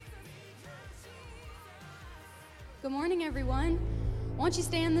Good morning, everyone. Won't you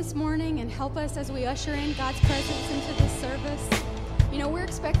stand this morning and help us as we usher in God's presence into this service? You know, we're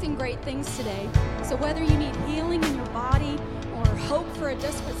expecting great things today. So whether you need healing in your body or hope for a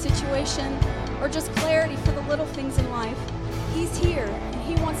desperate situation or just clarity for the little things in life, He's here and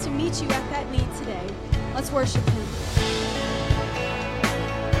He wants to meet you at that need today. Let's worship Him.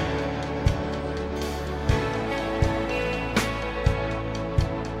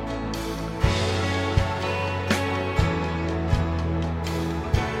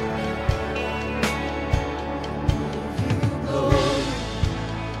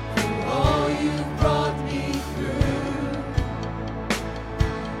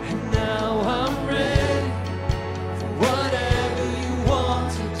 Whatever you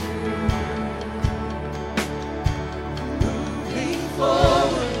want to do,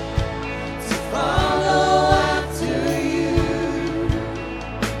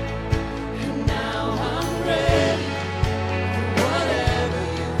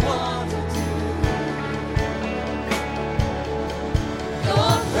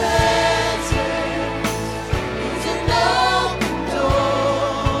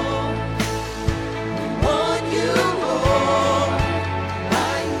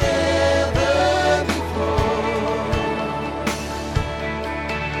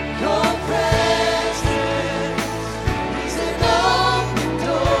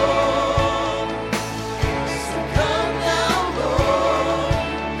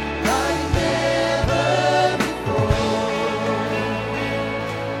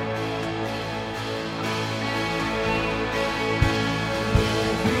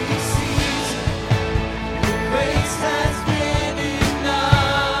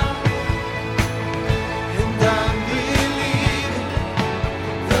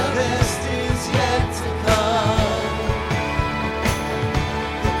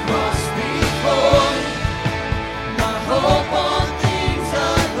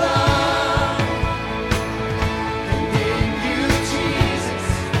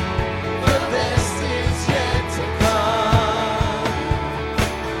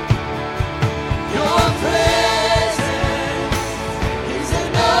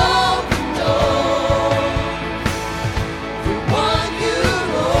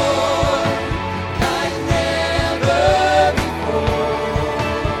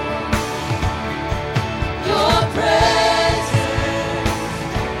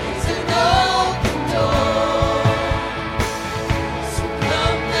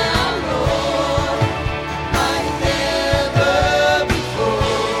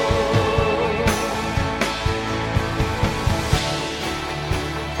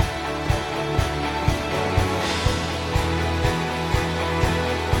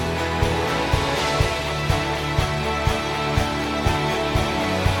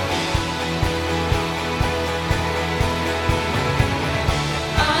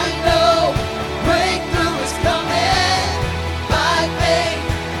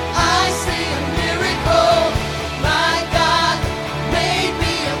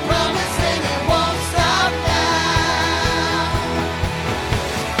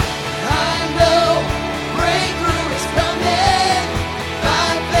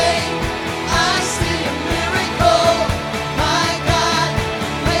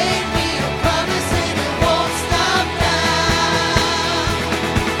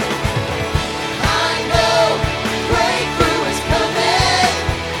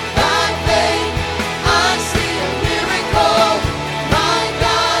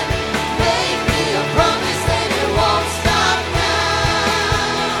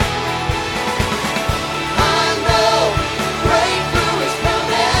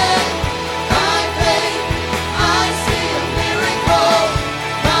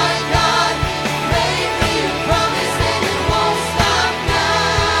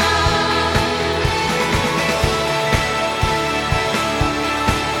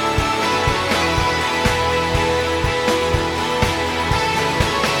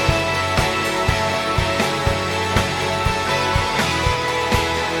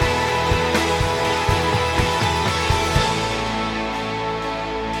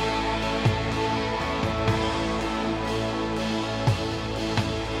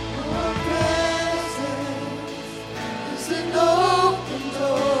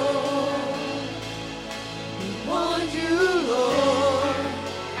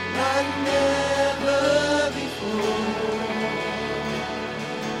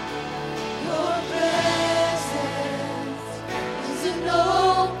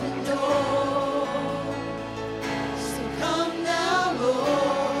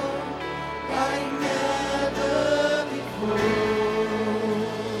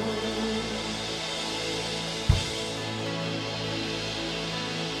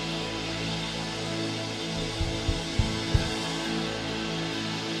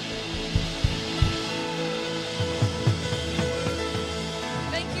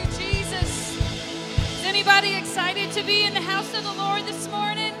 Anybody excited to be in the house of the Lord this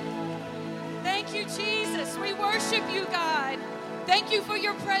morning? Thank you, Jesus. We worship you, God. Thank you for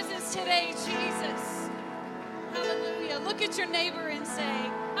your presence today, Jesus. Hallelujah. Look at your neighbor and say,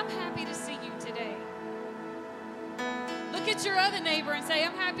 I'm happy to see you today. Look at your other neighbor and say,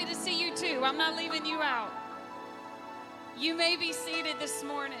 I'm happy to see you too. I'm not leaving you out. You may be seated this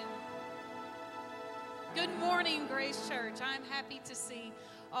morning. Good morning, Grace Church. I'm happy to see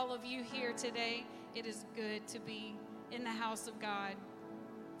all of you here today. It is good to be in the house of God.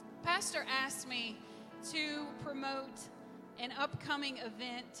 Pastor asked me to promote an upcoming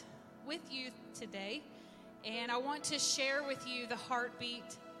event with you today, and I want to share with you the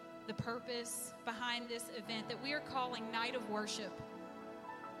heartbeat, the purpose behind this event that we are calling Night of Worship.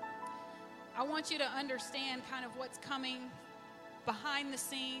 I want you to understand kind of what's coming behind the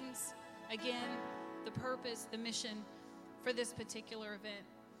scenes, again, the purpose, the mission for this particular event.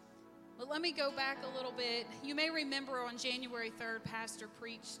 But let me go back a little bit. You may remember on January 3rd, Pastor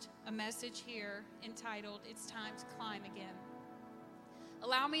preached a message here entitled, It's Time to Climb Again.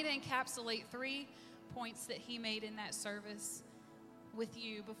 Allow me to encapsulate 3 points that he made in that service with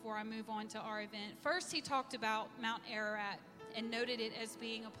you before I move on to our event. First, he talked about Mount Ararat and noted it as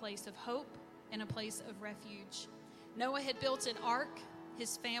being a place of hope and a place of refuge. Noah had built an ark.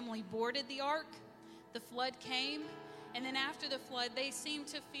 His family boarded the ark. The flood came. And then after the flood, they seemed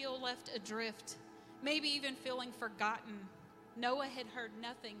to feel left adrift, maybe even feeling forgotten. Noah had heard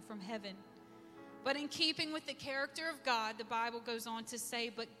nothing from heaven. But in keeping with the character of God, the Bible goes on to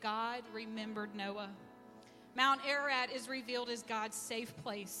say, but God remembered Noah. Mount Ararat is revealed as God's safe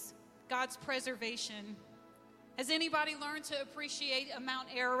place, God's preservation. Has anybody learned to appreciate a Mount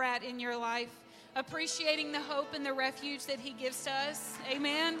Ararat in your life? Appreciating the hope and the refuge that he gives to us?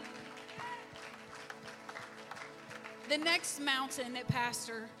 Amen? The next mountain that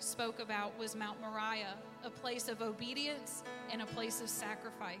Pastor spoke about was Mount Moriah, a place of obedience and a place of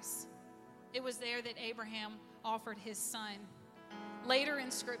sacrifice. It was there that Abraham offered his son. Later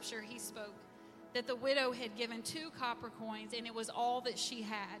in Scripture, he spoke that the widow had given 2 copper coins, and it was all that she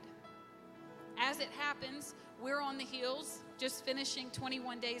had. As it happens, we're on the heels, just finishing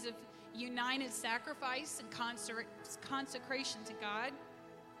 21 days of united sacrifice and consecration to God.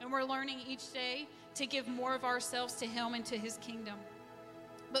 And we're learning each day to give more of ourselves to him and to his kingdom.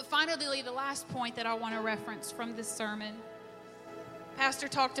 But finally, the last point that I want to reference from this sermon, Pastor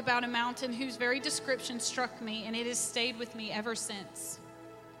talked about a mountain whose very description struck me, and it has stayed with me ever since.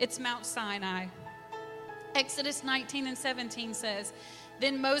 It's Mount Sinai. Exodus 19 and 17 says,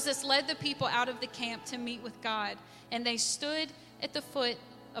 Then Moses led the people out of the camp to meet with God, and they stood at the foot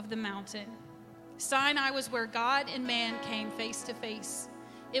of the mountain. Sinai was where God and man came face to face.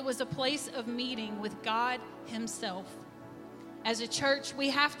 It was a place of meeting with God himself. As a church, we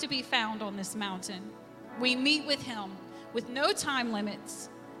have to be found on this mountain. We meet with him with no time limits,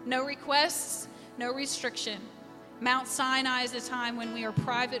 no requests, no restriction. Mount Sinai is a time when we are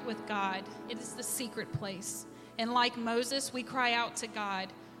private with God. It is the secret place. And like Moses, we cry out to God,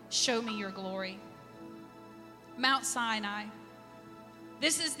 show me your glory. Mount Sinai.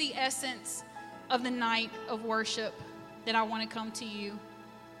 This is the essence of the night of worship that I want to come to you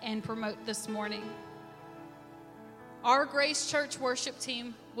and promote this morning. Our Grace Church worship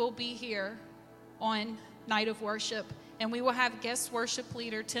team will be here on Night of Worship, and we will have guest worship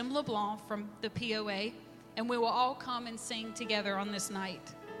leader Tim LeBlanc from the POA, and we will all come and sing together on this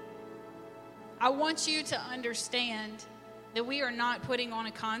night. I want you to understand that we are not putting on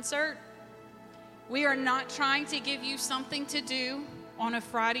a concert. We are not trying to give you something to do on a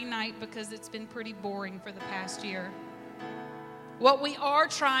Friday night because it's been pretty boring for the past year. What we are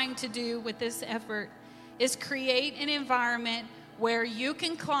trying to do with this effort is create an environment where you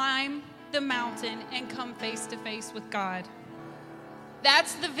can climb the mountain and come face to face with God.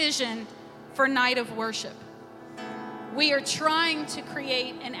 That's the vision for Night of Worship. We are trying to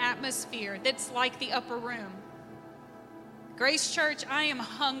create an atmosphere that's like the upper room. Grace Church, I am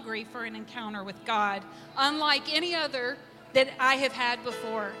hungry for an encounter with God, unlike any other that I have had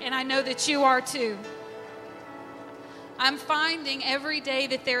before, and I know that you are too. I'm finding every day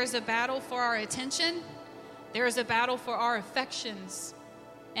that there is a battle for our attention, there is a battle for our affections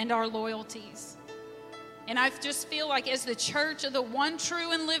and our loyalties. And I just feel like as the church of the one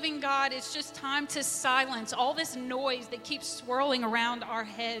true and living God, it's just time to silence all this noise that keeps swirling around our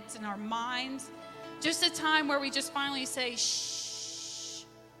heads and our minds. Just a time where we just finally say, shh.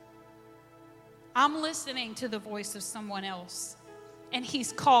 I'm listening to the voice of someone else, and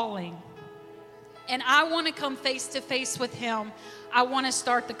he's calling. And I want to come face to face with him. I want to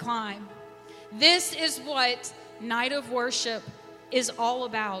start the climb. This is what Night of Worship is all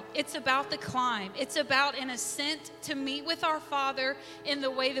about. It's about the climb. It's about an ascent to meet with our Father in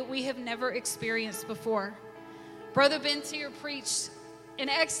the way that we have never experienced before. Brother Ben Tier preached an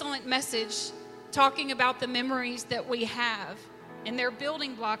excellent message talking about the memories that we have and their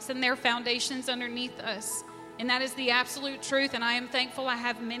building blocks and their foundations underneath us. And that is the absolute truth, and I am thankful I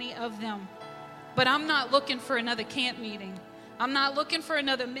have many of them. But I'm not looking for another camp meeting. I'm not looking for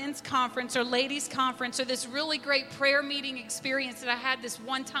another men's conference or ladies' conference or this really great prayer meeting experience that I had this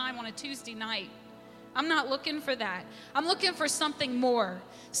one time on a Tuesday night. I'm not looking for that. I'm looking for something more,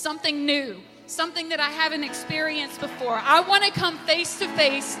 something new, something that I haven't experienced before. I want to come face to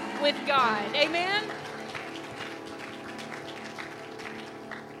face with God. Amen?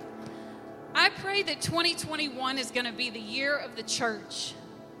 I pray that 2021 is going to be the year of the church.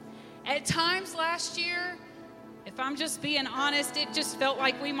 At times last year, if I'm just being honest, it just felt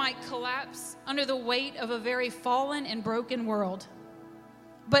like we might collapse under the weight of a very fallen and broken world.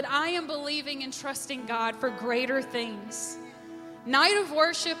 But I am believing and trusting God for greater things. Night of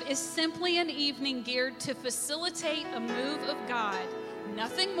Worship is simply an evening geared to facilitate a move of God,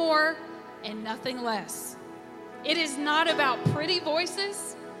 nothing more and nothing less. It is not about pretty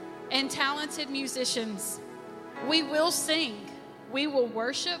voices and talented musicians. We will sing, we will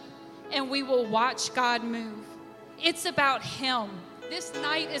worship, and we will watch God move. It's about Him. This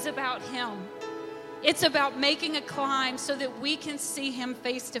night is about Him. It's about making a climb so that we can see Him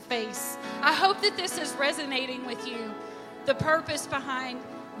face to face. I hope that this is resonating with you, the purpose behind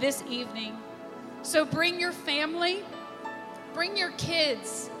this evening. So bring your family, bring your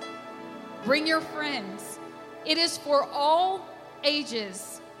kids, bring your friends. It is for all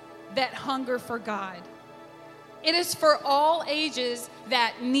ages that hunger for God. It is for all ages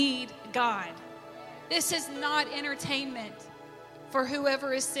that need God. This is not entertainment for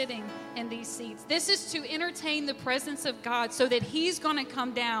whoever is sitting in these seats. This is to entertain the presence of God so that He's going to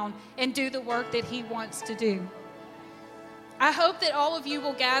come down and do the work that He wants to do. I hope that all of you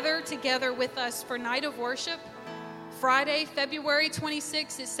will gather together with us for Night of Worship, Friday, February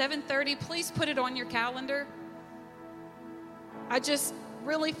 26th at 7:30. Please put it on your calendar. I just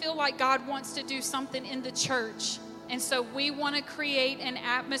really feel like God wants to do something in the church. And so we want to create an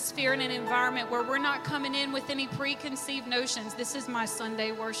atmosphere and an environment where we're not coming in with any preconceived notions. This is my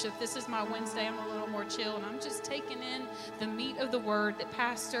Sunday worship. This is my Wednesday. I'm a little more chill. And I'm just taking in the meat of the word that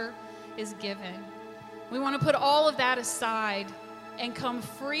Pastor is giving. We want to put all of that aside and come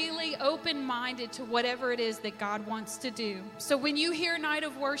freely open-minded to whatever it is that God wants to do. So when you hear Night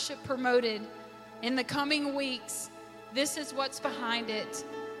of Worship promoted in the coming weeks, this is what's behind it.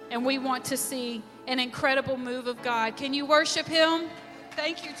 And we want to see an incredible move of God. Can you worship Him?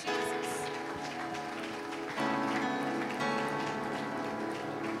 Thank you, Jesus.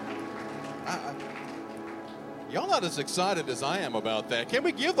 Y'all not as excited as I am about that. Can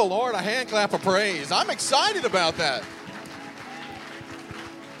we give the Lord a hand clap of praise? I'm excited about that.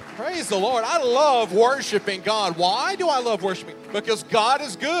 Praise the Lord. I love worshiping God. Why do I love worshiping? Because God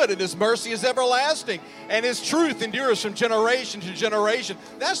is good and His mercy is everlasting and His truth endures from generation to generation.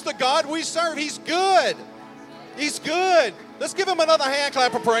 That's the God we serve. He's good. He's good. Let's give Him another hand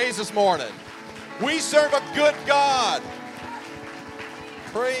clap of praise this morning. We serve a good God.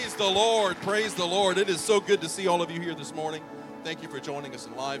 Praise the Lord. Praise the Lord. It is so good to see all of you here this morning. Thank you for joining us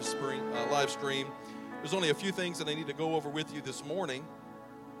in live stream. There's only a few things that I need to go over with you this morning.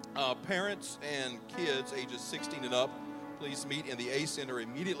 Parents and kids ages 16 and up, please meet in the A Center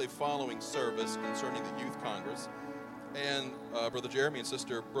immediately following service concerning the Youth Congress. And Brother Jeremy and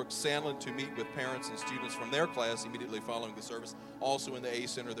Sister Brooke Sandlin to meet with parents and students from their class immediately following the service. Also in the A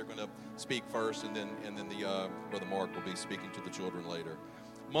Center, they're going to speak first, and then Brother Mark will be speaking to the children later.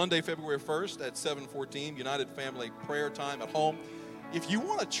 Monday, February 1st at 7:14, United Family Prayer Time at home. If you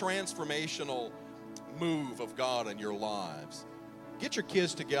want a transformational move of God in your lives, get your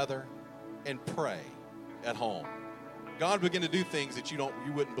kids together and pray at home. God will begin to do things that you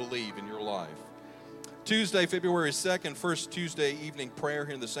wouldn't believe in your life. Tuesday, February 2nd, first Tuesday evening prayer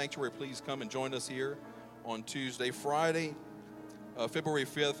here in the sanctuary. Please come and join us here on Tuesday. Friday, February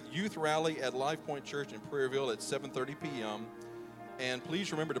 5th, youth rally at Life Point Church in Prairieville at 7:30 p.m. And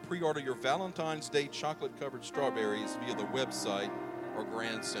please remember to pre-order your Valentine's Day chocolate-covered strawberries via the website or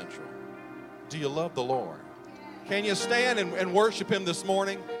Grand Central. Do you love the Lord? Can you stand and worship Him this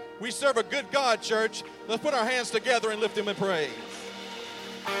morning? We serve a good God, church. Let's put our hands together and lift Him in praise.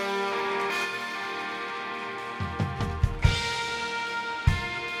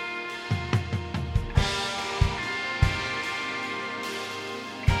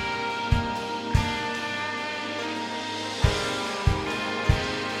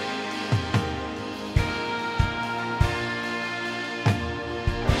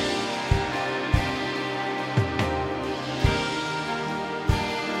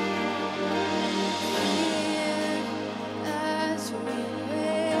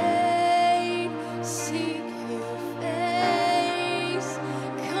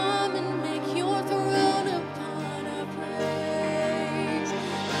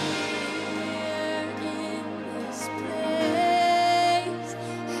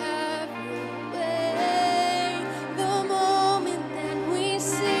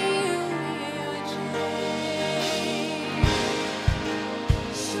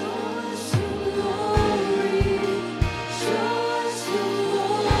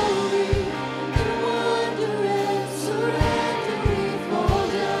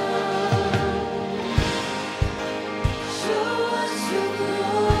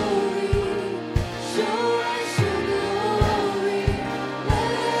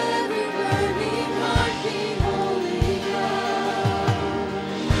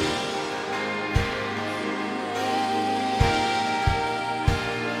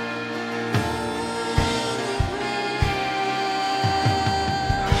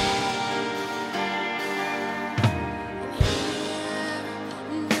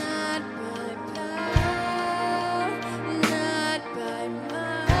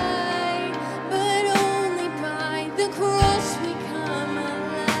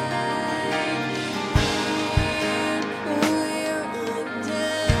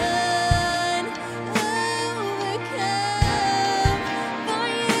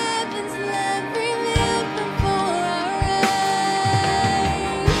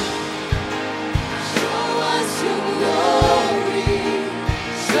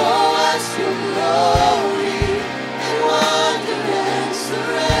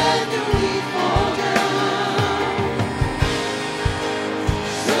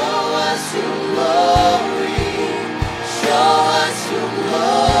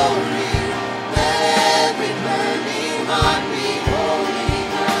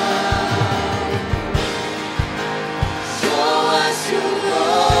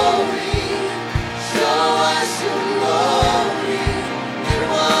 Show us your glory in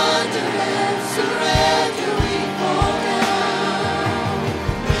wonder and surrender.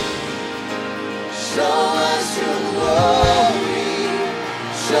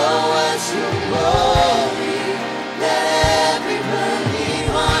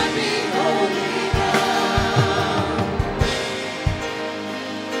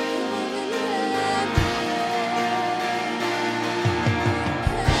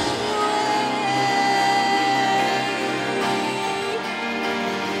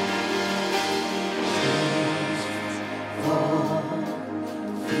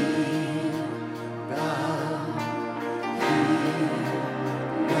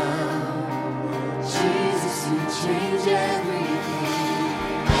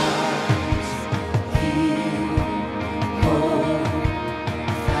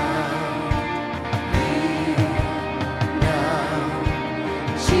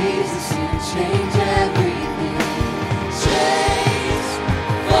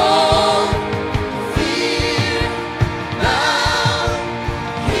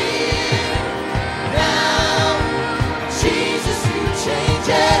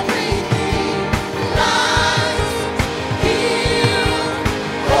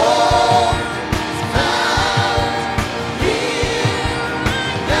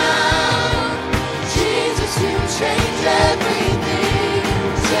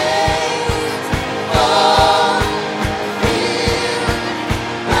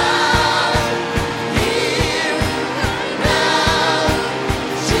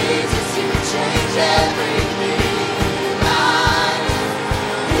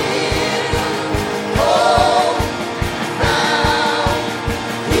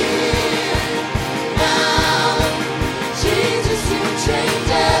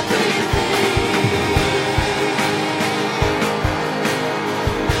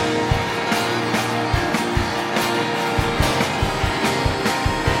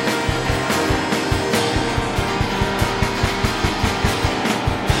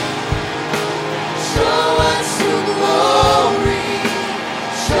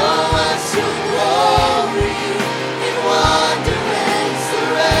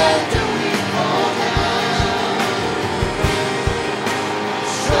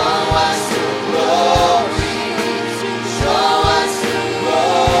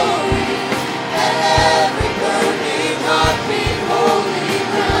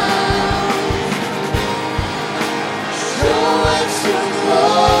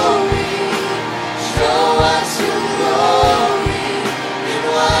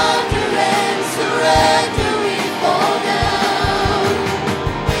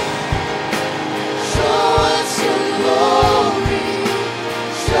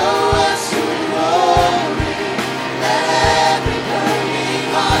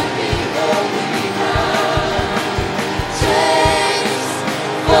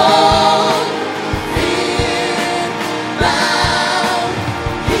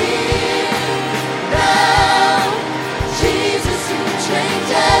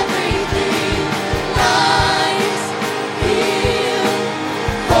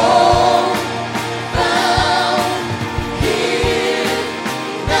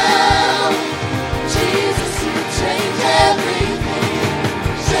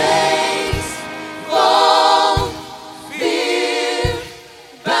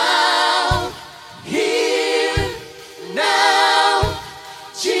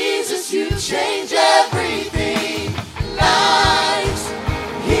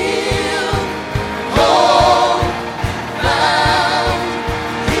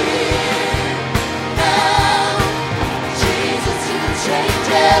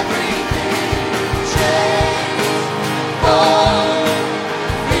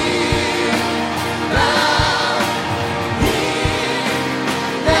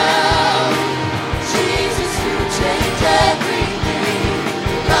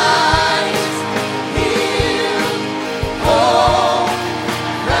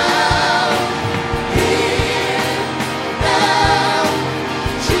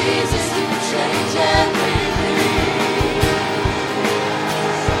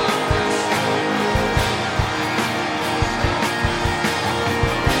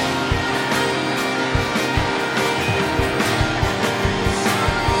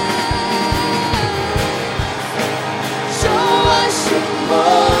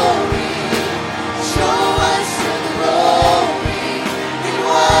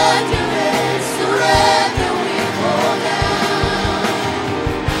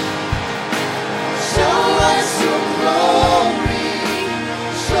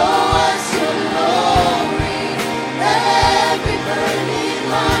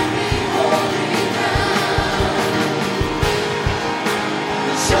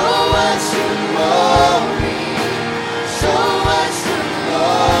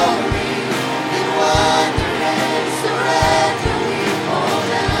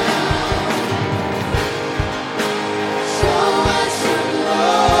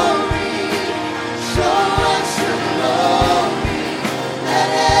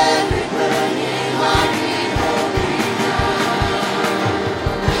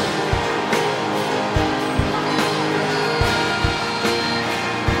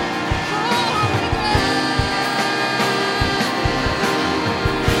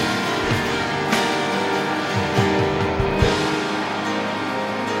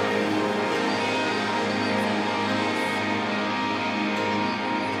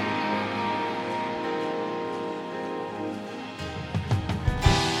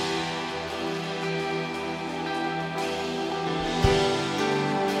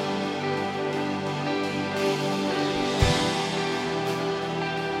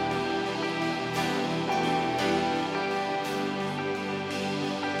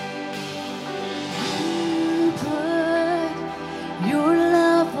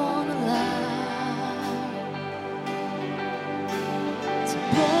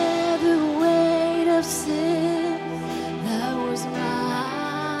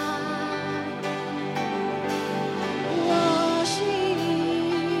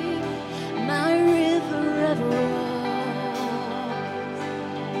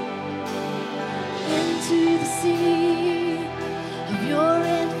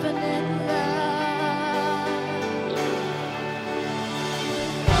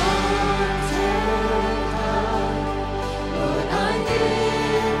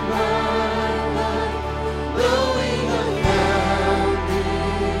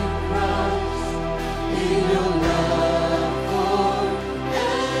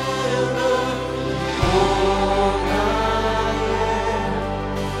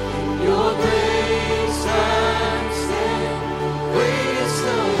 Your grace and sin, great is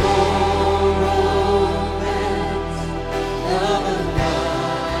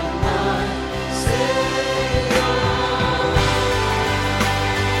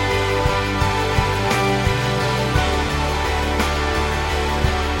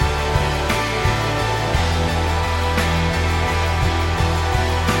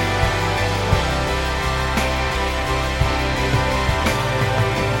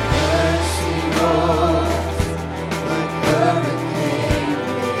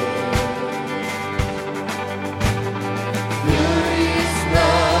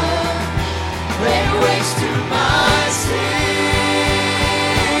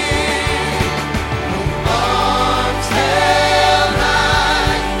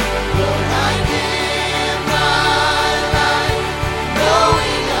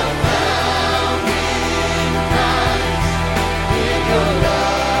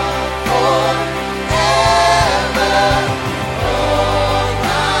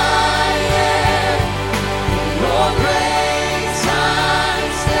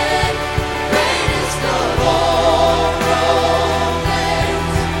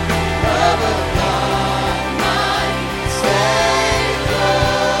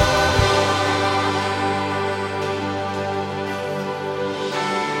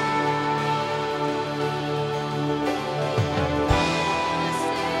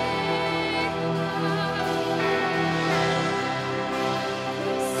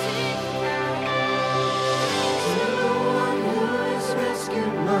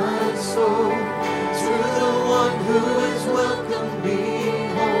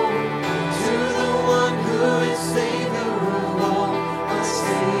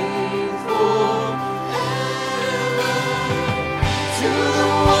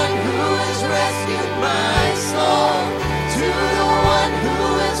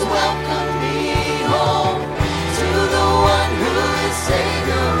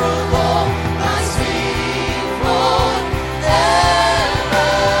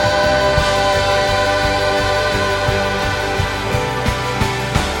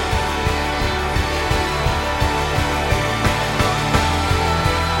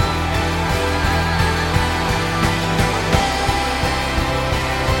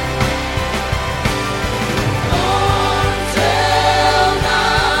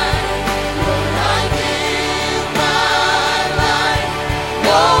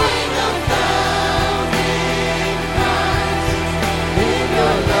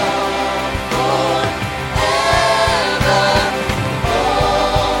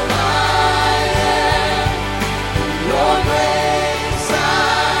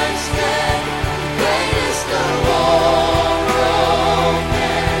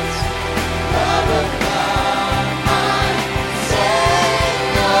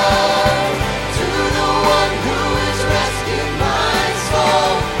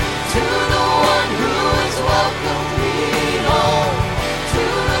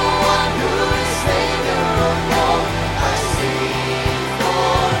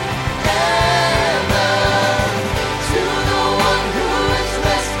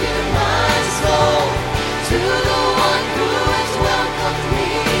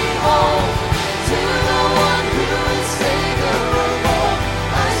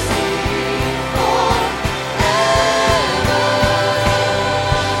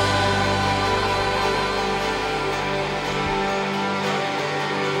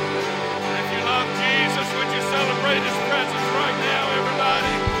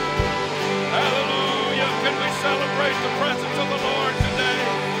celebrate the presence of the Lord today.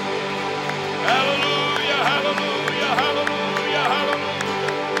 Hallelujah, hallelujah, hallelujah, hallelujah.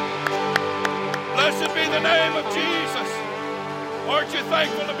 Blessed be the name of Jesus. Aren't you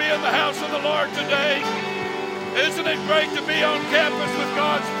thankful to be in the house of the Lord today? Isn't it great to be on campus with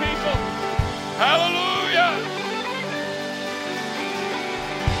God's people? Hallelujah.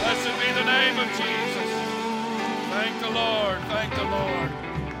 Blessed be the name of Jesus. Thank the Lord, thank the Lord,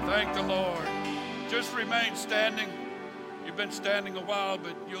 thank the Lord. Just remain standing. You've been standing a while,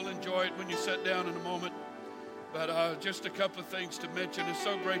 but you'll enjoy it when you sit down in a moment. But just a couple of things to mention. It's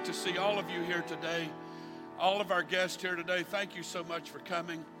so great to see all of you here today. All of our guests here today, thank you so much for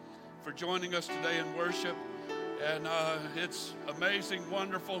coming, for joining us today in worship. And it's amazing,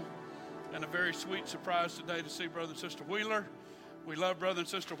 wonderful, and a very sweet surprise today to see Brother and Sister Wheeler. We love Brother and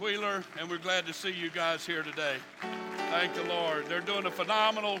Sister Wheeler, and we're glad to see you guys here today. Thank the Lord. They're doing a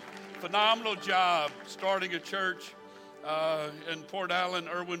phenomenal job starting a church in Port Allen,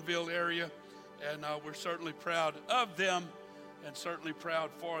 Irwinville area, and we're certainly proud of them and certainly proud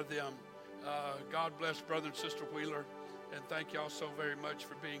for them. God bless Brother and Sister Wheeler, and thank y'all so very much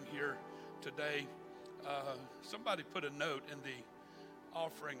for being here today. Somebody put a note in the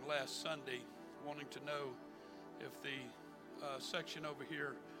offering last Sunday wanting to know if the section over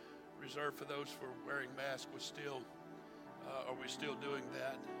here reserved for those for wearing masks was still, are we still doing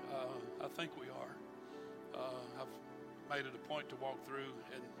that? I think we are. I've made it a point to walk through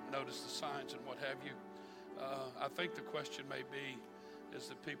and notice the signs and what have you. I think the question may be, is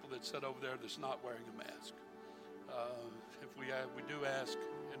the people that sit over there that's not wearing a mask. If we do ask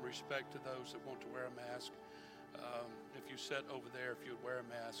in respect to those that want to wear a mask, if you sit over there, if you would wear a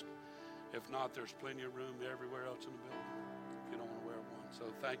mask. If not, there's plenty of room everywhere else in the building if you don't want to wear one. So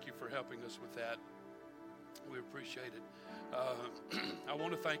thank you for helping us with that. We appreciate it. I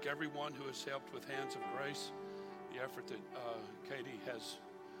want to thank everyone who has helped with Hands of Grace, the effort that Katie has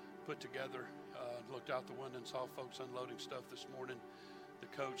put together. Looked out the window and saw folks unloading stuff this morning, the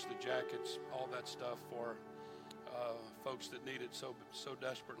coats, the jackets, all that stuff for folks that need it so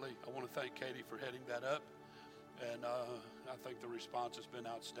desperately. I want to thank Katie for heading that up, and I think the response has been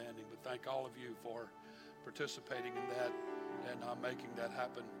outstanding. But thank all of you for participating in that and making that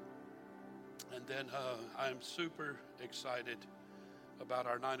happen. And then I am super excited about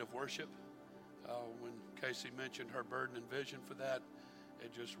our night of worship. When Casey mentioned her burden and vision for that,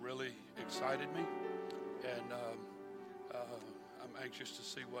 it just really excited me. And I'm anxious to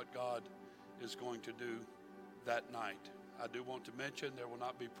see what God is going to do that night. I do want to mention there will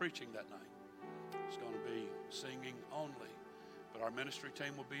not be preaching that night. It's going to be singing only. But our ministry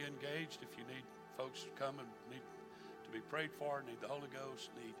team will be engaged. If you need folks to come and need to be prayed for, need the Holy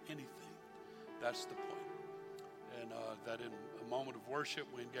Ghost, need anything, that's the point. And that in a moment of worship,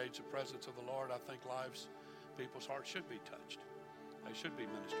 we engage the presence of the Lord. I think people's hearts should be touched. They should be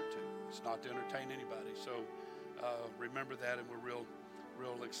ministered to. It's not to entertain anybody. So remember that, and we're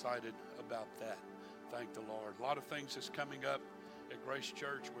real excited about that. Thank the Lord. A lot of things is coming up at Grace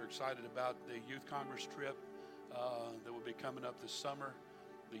Church. We're excited about the Youth Congress trip that will be coming up this summer.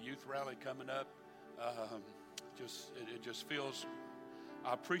 The youth rally coming up. It just feels,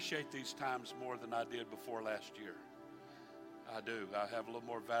 I appreciate these times more than I did before last year. I do. I have a little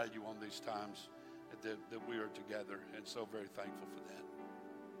more value on these times that we are together, and so very thankful for that.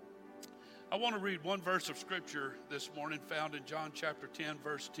 I want to read one verse of Scripture this morning found in John chapter 10,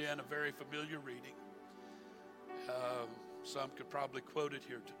 verse 10, a very familiar reading. Some could probably quote it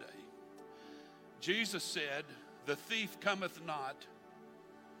here today. Jesus said, "The thief cometh not,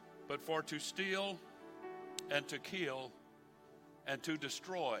 but for to steal and to kill and to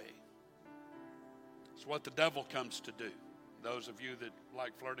destroy." It's what the devil comes to do. Those of you that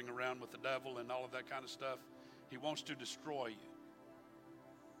like flirting around with the devil and all of that kind of stuff, he wants to destroy you.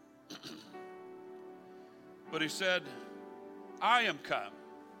 But he said, "I am come."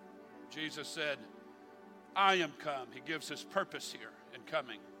 Jesus said, "I am come." He gives his purpose here in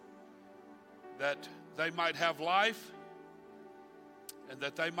coming, that they might have life and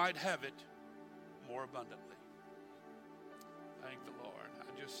that they might have it more abundantly. Thank the Lord.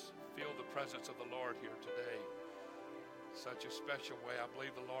 I just feel the presence of the Lord here today. Such a special way. I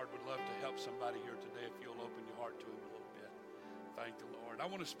believe the Lord would love to help somebody here today if you'll open your heart to him a little bit. Thank the Lord. I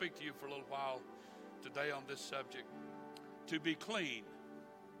want to speak to you for a little while today on this subject. To be clean,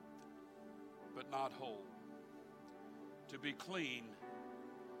 but not whole. To be clean,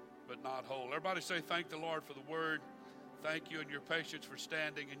 but not whole. Everybody say, thank the Lord for the word. Thank you and your patience for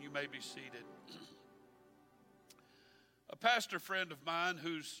standing, and you may be seated. A pastor friend of mine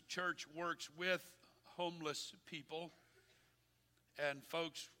whose church works with homeless people, And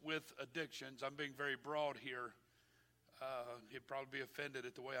folks with addictions, I'm being very broad here. He'd probably be offended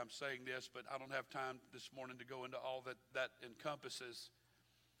at the way I'm saying this, but I don't have time this morning to go into all that encompasses.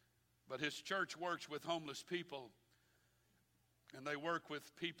 But his church works with homeless people, and they work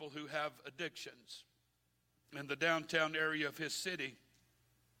with people who have addictions. In the downtown area of his city,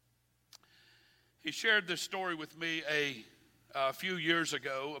 he shared this story with me a few years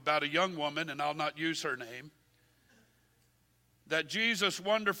ago about a young woman, and I'll not use her name, that Jesus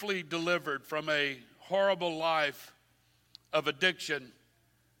wonderfully delivered from a horrible life of addiction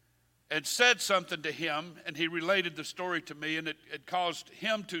and said something to him, and he related the story to me, and it caused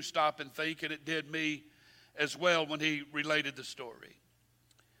him to stop and think, and it did me as well when he related the story.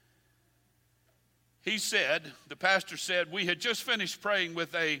 He said, the pastor said, we had just finished praying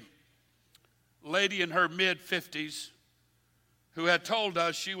with a lady in her mid-50s who had told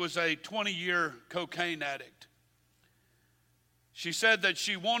us she was a 20-year cocaine addict. She said that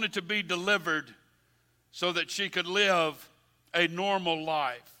she wanted to be delivered so that she could live a normal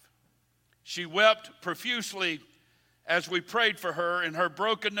life. She wept profusely as we prayed for her, and her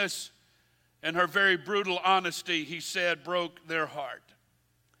brokenness and her very brutal honesty, he said, broke their heart.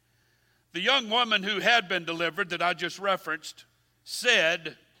 The young woman who had been delivered that I just referenced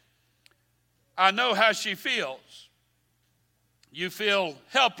said, I know how she feels. You feel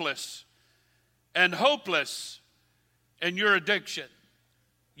helpless and hopeless in your addiction.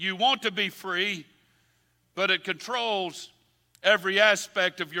 You want to be free, but it controls every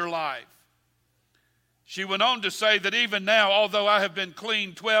aspect of your life. She went on to say that even now, although I have been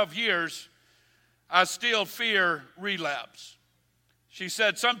clean 12 years, I still fear relapse. She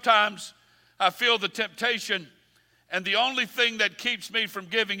said, sometimes I feel the temptation, and the only thing that keeps me from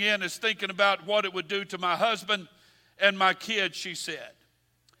giving in is thinking about what it would do to my husband and my kids, she said.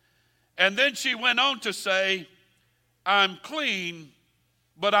 And then she went on to say, I'm clean,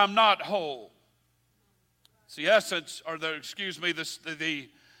 but I'm not whole. It's the essence, or the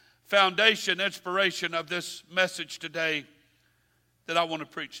foundation, inspiration of this message today that I want to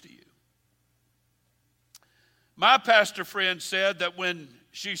preach to you. My pastor friend said that when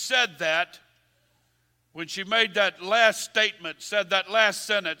she said that, when she made that last statement, said that last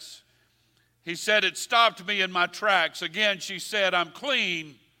sentence, he said it stopped me in my tracks. Again, she said, I'm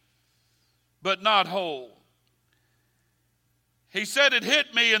clean, but not whole. He said it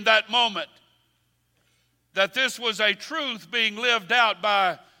hit me in that moment that this was a truth being lived out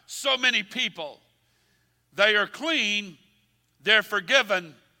by so many people. They are clean, they're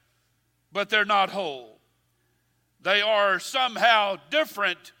forgiven, but they're not whole. They are somehow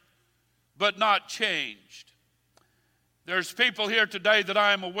different, but not changed. There's people here today that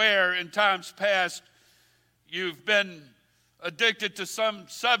I am aware in times past you've been addicted to some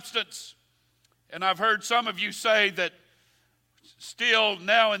substance, and I've heard some of you say that still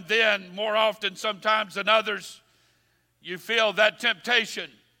now and then, more often sometimes than others, you feel that temptation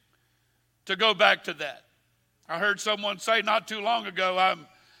to go back to that. I heard someone say not too long ago,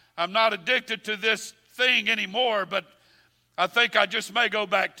 I'm not addicted to this thing anymore, but I think I just may go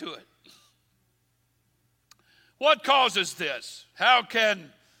back to it. What causes this? How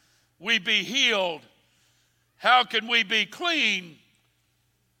can we be healed? How can we be clean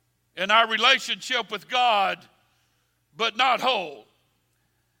in our relationship with God, but not whole?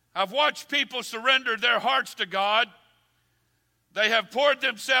 I've watched people surrender their hearts to God. They have poured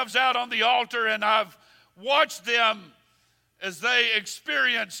themselves out on the altar, and I've watched them as they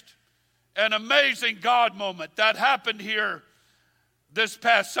experienced an amazing God moment. That happened here this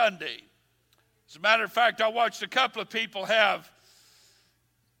past Sunday. As a matter of fact, I watched a couple of people have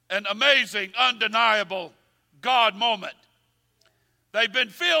an amazing, undeniable God moment. They've been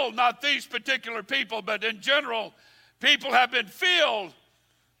filled, not these particular people, but in general, people have been filled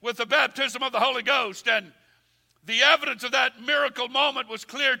with the baptism of the Holy Ghost. And the evidence of that miracle moment was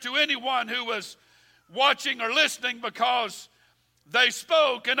clear to anyone who was watching or listening, because they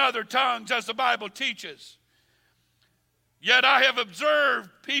spoke in other tongues, as the Bible teaches. Yet I have observed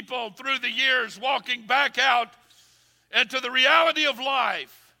people through the years walking back out into the reality of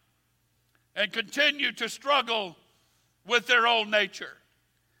life and continue to struggle with their old nature.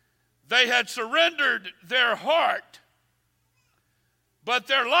 They had surrendered their heart, but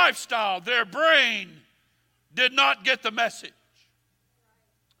their lifestyle, their brain, did not get the message.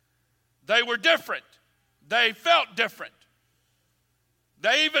 They were different. They felt different.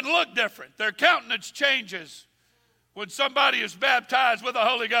 They even looked different. Their countenance changes when somebody is baptized with the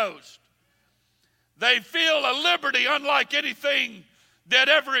Holy Ghost. They feel a liberty unlike anything they'd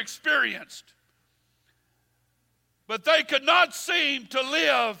ever experienced. But they could not seem to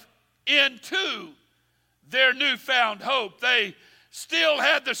live into their newfound hope. They still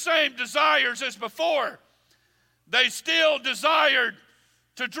had the same desires as before. They still desired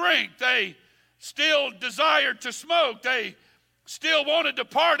to drink. They still desired to smoke. They still wanted to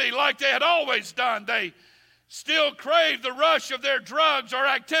party like they had always done. They still craved the rush of their drugs or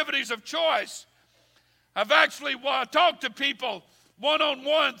activities of choice. I've actually talked to people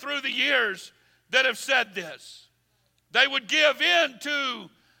one-on-one through the years that have said this. They would give in to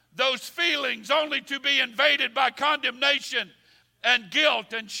those feelings only to be invaded by condemnation and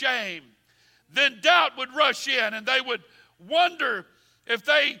guilt and shame. Then doubt would rush in, and they would wonder if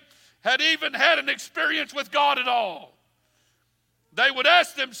they had even had an experience with God at all. They would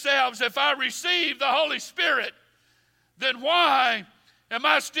ask themselves, if I receive the Holy Spirit, then why am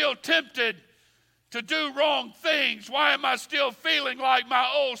I still tempted to do wrong things? Why am I still feeling like my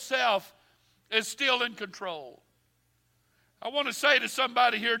old self is still in control? I want to say to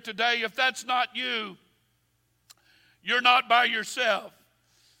somebody here today, if that's not you, you're not by yourself.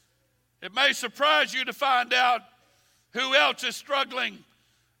 It may surprise you to find out who else is struggling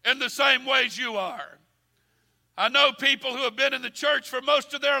in the same ways you are. I know people who have been in the church for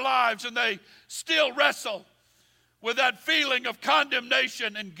most of their lives, and they still wrestle with that feeling of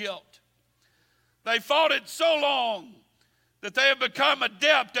condemnation and guilt. They fought it so long that they have become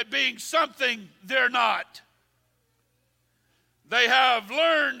adept at being something they're not. They have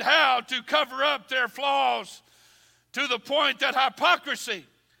learned how to cover up their flaws to the point that hypocrisy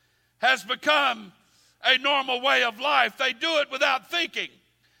has become a normal way of life. They do it without thinking.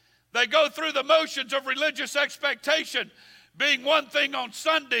 They go through the motions of religious expectation, being one thing on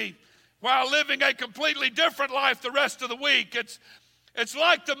Sunday while living a completely different life the rest of the week. It's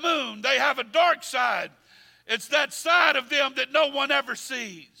like the moon. They have a dark side. It's that side of them that no one ever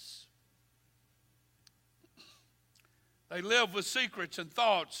sees. They live with secrets and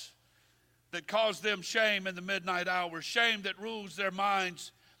thoughts that cause them shame in the midnight hours, shame that rules their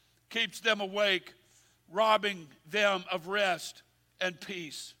minds, keeps them awake, robbing them of rest and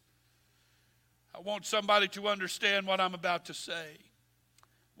peace. I want somebody to understand what I'm about to say.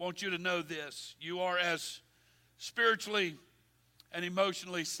 I want you to know this. You are as spiritually and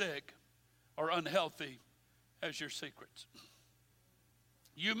emotionally sick or unhealthy as your secrets.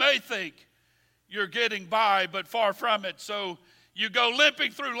 You may think you're getting by, but far from it. So you go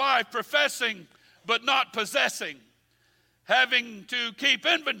limping through life, professing but not possessing, having to keep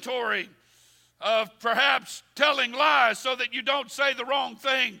inventory of perhaps telling lies so that you don't say the wrong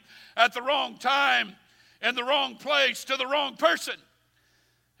thing at the wrong time, in the wrong place, to the wrong person.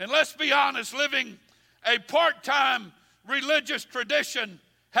 And let's be honest, living a part-time religious tradition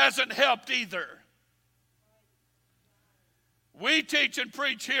hasn't helped either. We teach and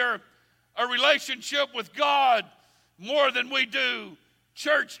preach here a relationship with God more than we do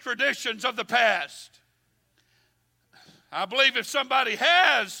church traditions of the past. I believe if somebody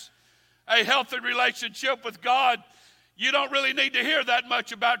has a healthy relationship with God, you don't really need to hear that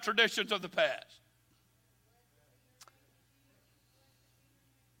much about traditions of the past.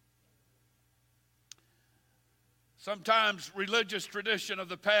 Sometimes religious tradition of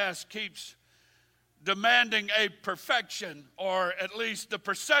the past keeps demanding a perfection, or at least the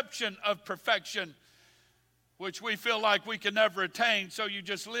perception of perfection, which we feel like we can never attain, so you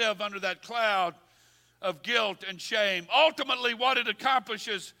just live under that cloud of guilt and shame. Ultimately, what it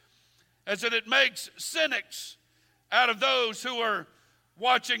accomplishes is that it makes cynics out of those who are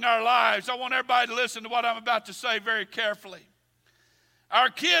watching our lives. I want everybody to listen to what I'm about to say very carefully. Our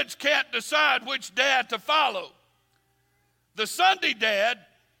kids can't decide which dad to follow. The Sunday dad,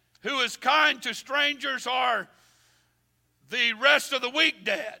 who is kind to strangers, or the rest of the week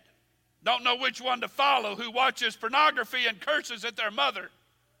dad, don't know which one to follow, who watches pornography and curses at their mother.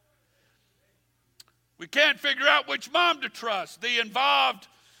 We can't figure out which mom to trust, the involved,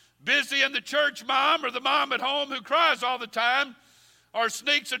 busy in the church mom, or the mom at home who cries all the time, or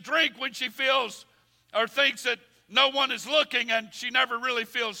sneaks a drink when she feels or thinks that no one is looking and she never really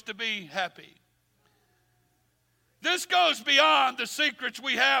feels to be happy. This goes beyond the secrets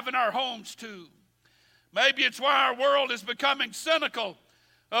we have in our homes too. Maybe it's why our world is becoming cynical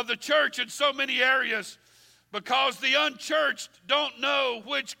of the church in so many areas, because the unchurched don't know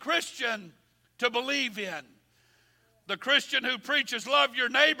which Christian to believe in. The Christian who preaches love your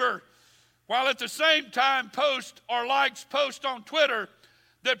neighbor, while at the same time posts or likes posts on Twitter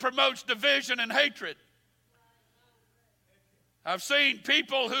that promotes division and hatred. I've seen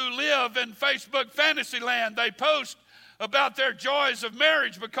people who live in Facebook fantasy land. They post about their joys of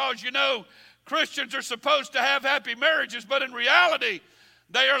marriage because, Christians are supposed to have happy marriages, but in reality,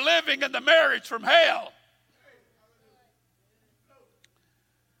 they are living in the marriage from hell.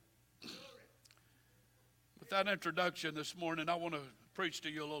 that introduction this morning, I want to preach to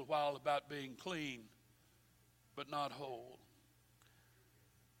you a little while about being clean but not whole.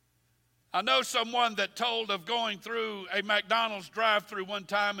 I know someone that told of going through a McDonald's drive-thru one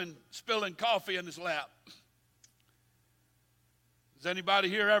time and spilling coffee in his lap. Has anybody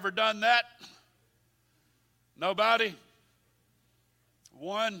here ever done that? Nobody?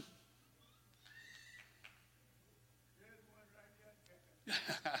 One?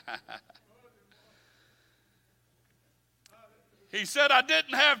 He said, I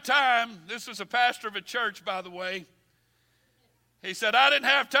didn't have time. This was a pastor of a church, by the way. He said, I didn't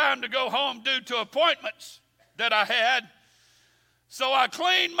have time to go home due to appointments that I had, so I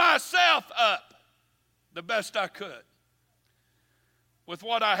cleaned myself up the best I could with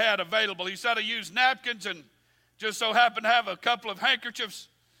what I had available. He said I used napkins and just so happened to have a couple of handkerchiefs,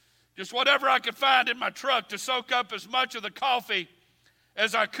 just whatever I could find in my truck to soak up as much of the coffee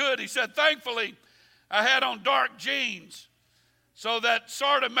as I could. He said, thankfully, I had on dark jeans, so that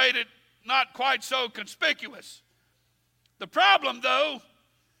sort of made it not quite so conspicuous. The problem, though,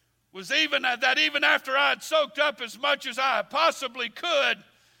 was even after I had soaked up as much as I possibly could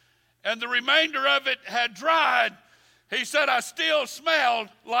and the remainder of it had dried, he said I still smelled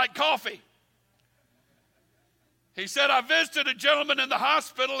like coffee. He said I visited a gentleman in the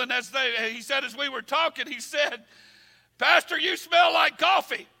hospital, and as we were talking, he said, Pastor, you smell like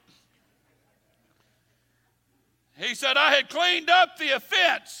coffee. He said, I had cleaned up the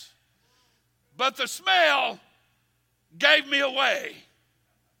offense, but the smell gave me away.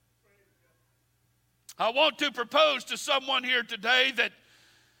 I want to propose to someone here today that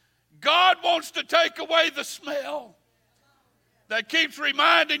God wants to take away the smell that keeps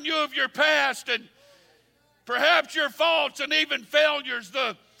reminding you of your past and perhaps your faults and even failures,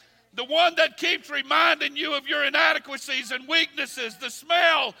 the one that keeps reminding you of your inadequacies and weaknesses, the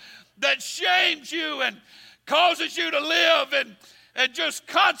smell that shames you and causes you to live in just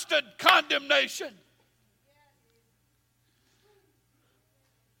constant condemnation.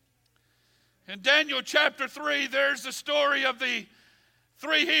 In Daniel chapter 3, there's the story of the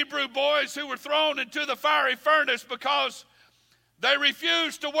 3 Hebrew boys who were thrown into the fiery furnace because they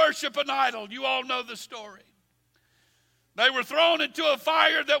refused to worship an idol. You all know the story. They were thrown into a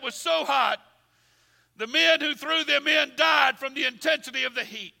fire that was so hot, the men who threw them in died from the intensity of the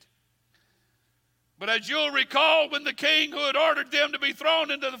heat. But as you'll recall, when the king who had ordered them to be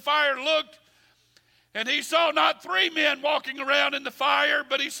thrown into the fire looked, and he saw not 3 men walking around in the fire,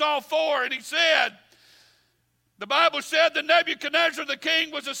 but he saw 4, and he said, the Bible said that Nebuchadnezzar the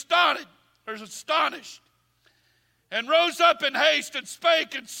king was astonished, and rose up in haste and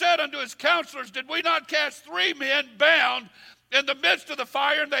spake and said unto his counselors, did we not cast 3 men bound in the midst of the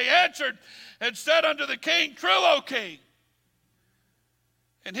fire? And they answered and said unto the king, true, O king.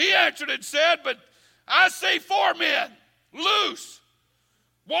 And he answered and said, but I see 4 men loose,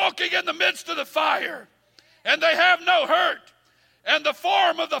 walking in the midst of the fire, and they have no hurt. And the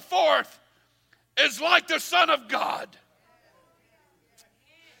form of the 4th is like the Son of God.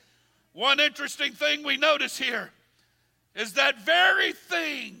 One interesting thing we notice here is that very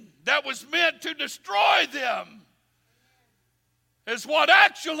thing that was meant to destroy them is what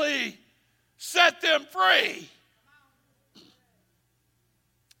actually set them free.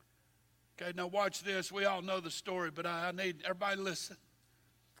 Okay, now watch this. We all know the story, but I need everybody to listen.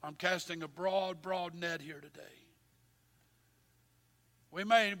 I'm casting a broad net here today. We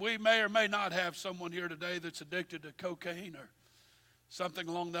may or may not have someone here today that's addicted to cocaine or something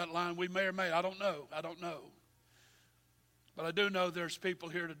along that line. We may or may. I don't know. But I do know there's people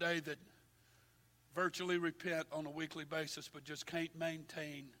here today that virtually repent on a weekly basis but just can't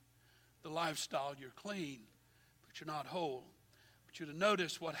maintain the lifestyle. You're clean, but you're not whole. I want you to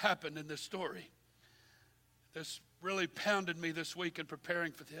notice what happened in this story. This really pounded me this week in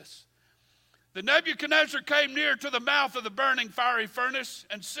preparing for this. The Nebuchadnezzar came near to the mouth of the burning fiery furnace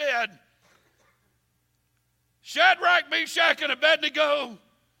and said, Shadrach, Meshach, and Abednego,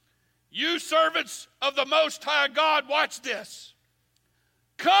 you servants of the Most High God, watch this.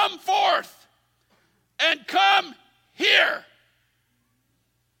 Come forth and come here.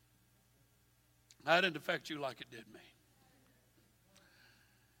 That didn't affect you like it did me.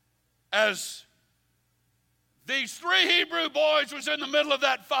 As these 3 Hebrew boys was in the middle of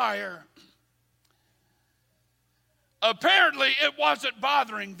that fire, apparently it wasn't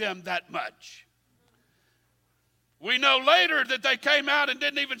bothering them that much. We know later that they came out and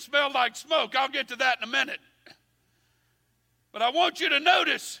didn't even smell like smoke. I'll get to that in a minute. But I want you to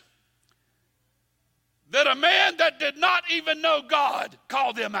notice that a man that did not even know God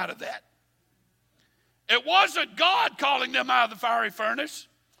called them out of that. It wasn't God calling them out of the fiery furnace.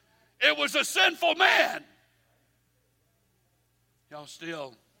 It was a sinful man Y'all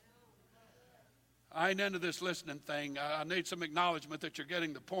still, I ain't into this listening thing. I need some acknowledgement that you're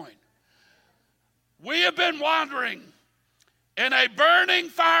getting the point. We have been wandering in a burning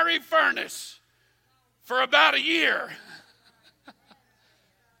fiery furnace for about a year.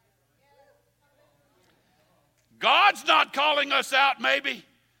 God's not calling us out maybe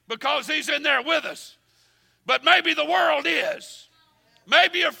because he's in there with us. But maybe the world is.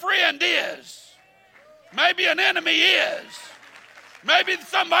 Maybe a friend is. Maybe an enemy is. Maybe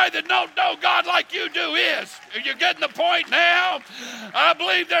somebody that don't know God like you do is. Are you getting the point now? I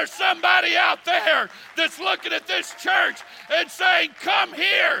believe there's somebody out there that's looking at this church and saying, come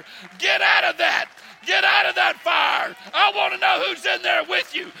here, get out of that. Get out of that fire. I want to know who's in there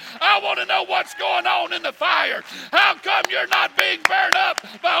with you. I want to know what's going on in the fire. How come you're not being burned up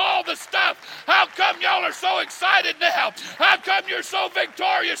by all the stuff? How come y'all are so excited now? How come you're so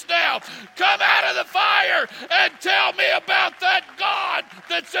victorious now? Come out of the fire and tell me about that God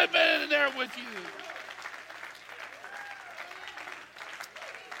that's in there with you.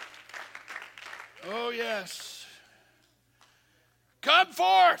 Oh, yes. Come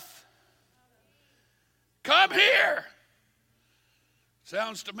forth. Come here.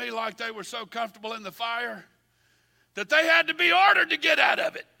 Sounds to me like they were so comfortable in the fire that they had to be ordered to get out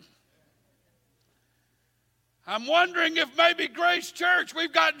of it. I'm wondering if maybe Grace Church,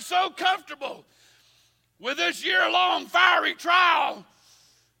 we've gotten so comfortable with this year-long fiery trial.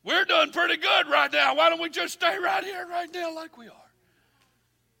 We're doing pretty good right now. Why don't we just stay right here, right now, like we are?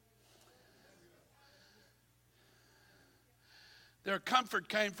 Their comfort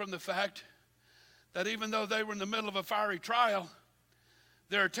came from the fact that even though they were in the middle of a fiery trial,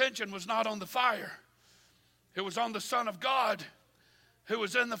 their attention was not on the fire. It was on the Son of God who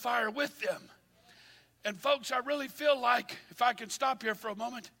was in the fire with them. And folks, I really feel like, if I can stop here for a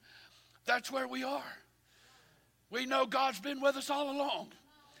moment, that's where we are. We know God's been with us all along.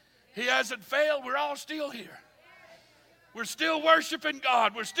 He hasn't failed. We're all still here. We're still worshiping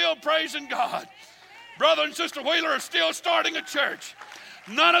God. We're still praising God. Brother and Sister Wheeler are still starting a church.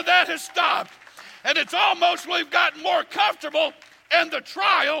 None of that has stopped. And it's almost we've gotten more comfortable in the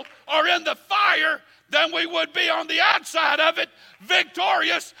trial or in the fire than we would be on the outside of it,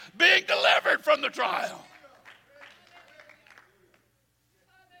 victorious, being delivered from the trial.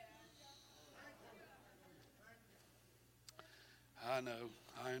 I know,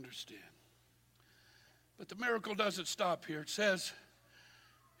 I understand. But the miracle doesn't stop here. It says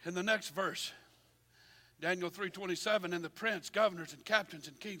in the next verse, Daniel 3:27, and the prince, governors, and captains,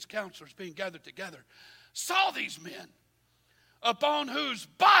 and kings' counselors being gathered together saw these men, upon whose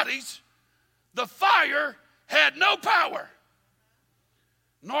bodies the fire had no power,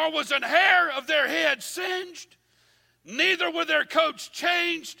 nor was an hair of their head singed, neither were their coats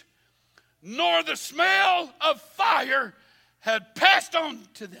changed, nor the smell of fire had passed on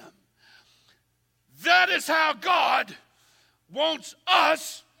to them. That is how God wants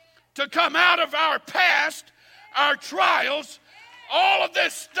us to come out of our past, our trials, all of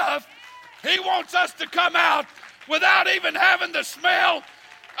this stuff. He wants us to come out without even having the smell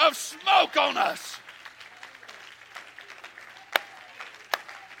of smoke on us.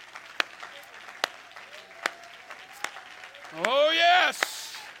 Oh,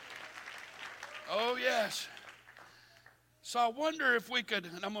 yes. Oh, yes. So I wonder if we could,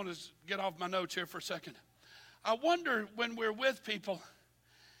 and I'm going to get off my notes here for a second. I wonder when we're with people,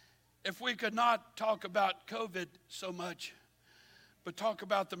 if we could not talk about COVID so much, but talk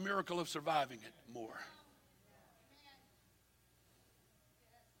about the miracle of surviving it more.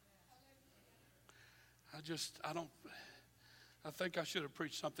 I think I should have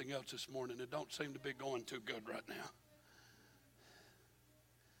preached something else this morning. It don't seem to be going too good right now.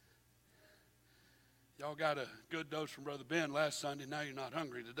 Y'all got a good dose from Brother Ben last Sunday. Now you're not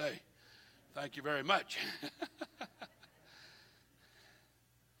hungry today. Thank you very much.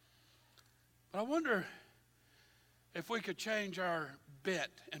 But I wonder if we could change our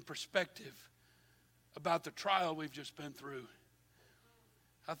bent and perspective about the trial we've just been through.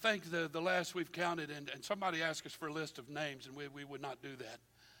 I think the last we've counted, and somebody asked us for a list of names, and we would not do that,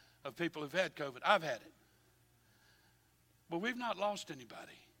 of people who've had COVID. I've had it. But we've not lost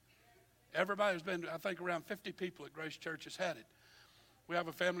anybody. Everybody's been, I think around 50 people at Grace Church has had it. We have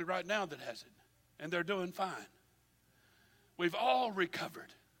a family right now that has it, and they're doing fine. We've all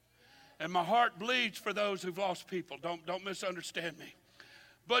recovered. And my heart bleeds for those who've lost people. Don't misunderstand me.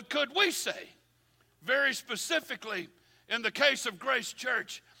 But could we say, very specifically, in the case of Grace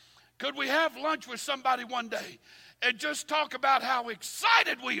Church, could we have lunch with somebody one day and just talk about how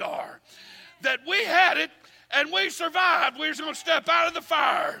excited we are that we had it and we survived? We're just going to step out of the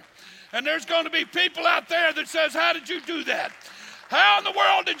fire. And there's going to be people out there that says, how did you do that? How in the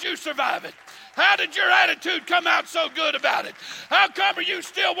world did you survive it? How did your attitude come out so good about it? How come are you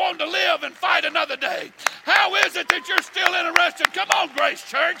still wanting to live and fight another day? How is it that you're still interested? Come on, Grace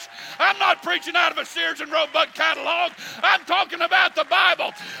Church. I'm not preaching out of a Sears and Roebuck catalog. I'm talking about the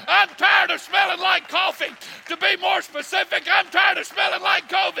Bible. I'm tired of smelling like coffee. To be more specific, I'm tired of smelling like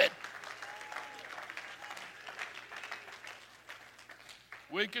COVID.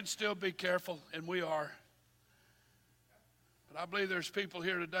 We can still be careful, and we are. But I believe there's people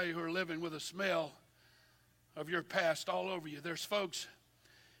here today who are living with a smell of your past all over you. There's folks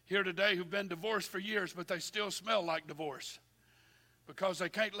here today who've been divorced for years, but they still smell like divorce because they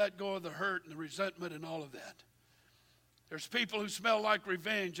can't let go of the hurt and the resentment and all of that. There's people who smell like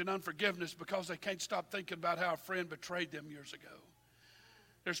revenge and unforgiveness because they can't stop thinking about how a friend betrayed them years ago.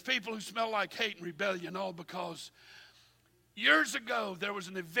 There's people who smell like hate and rebellion, all because years ago there was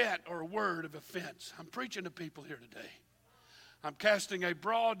an event or a word of offense. I'm preaching to people here today. I'm casting a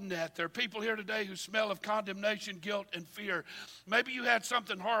broad net. There are people here today who smell of condemnation, guilt, and fear. Maybe you had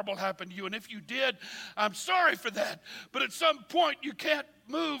something horrible happen to you, and if you did, I'm sorry for that. But at some point, you can't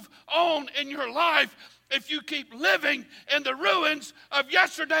move on in your life if you keep living in the ruins of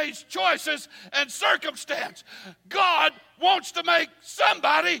yesterday's choices and circumstance. God wants to make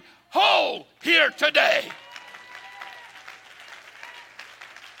somebody whole here today.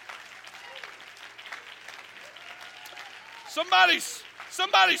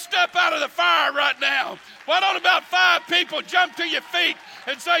 Somebody step out of the fire right now. Why don't about 5 people jump to your feet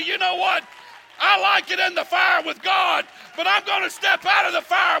and say, you know what? I like it in the fire with God, but I'm going to step out of the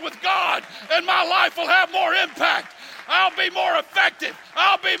fire with God, and my life will have more impact. I'll be more effective.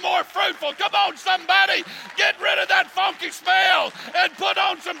 I'll be more fruitful. Come on, somebody. Get rid of that funky smell and put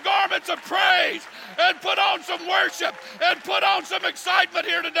on some garments of praise and put on some worship and put on some excitement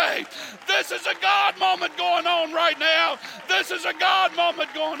here today. This is a God moment going on right now. This is a God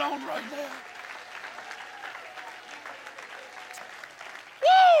moment going on right now.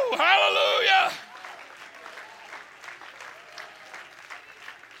 Woo! Hallelujah!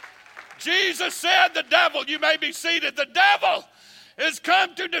 Jesus said the devil, you may be seated, the devil is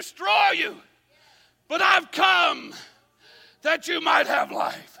come to destroy you, but I've come that you might have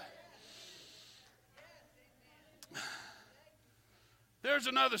life. There's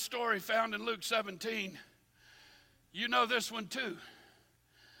another story found in Luke 17. You know this one too.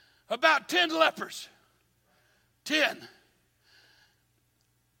 About 10 lepers. 10.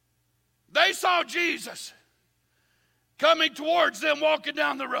 They saw Jesus coming towards them, walking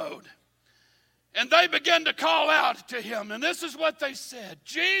down the road. And they began to call out to him. And this is what they said.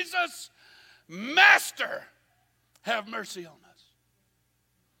 Jesus, Master, have mercy on us.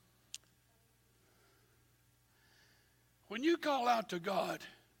 When you call out to God,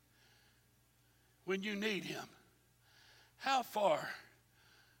 when you need him, how far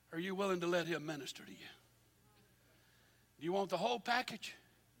are you willing to let him minister to you? Do you want the whole package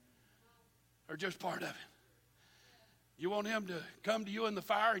or just part of it? You want him to come to you in the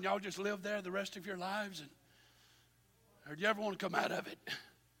fire and y'all just live there the rest of your lives? Or do you ever want to come out of it?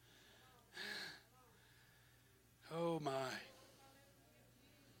 Oh, my.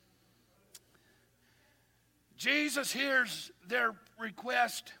 Jesus hears their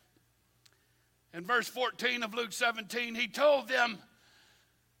request. In verse 14 of Luke 17, he told them,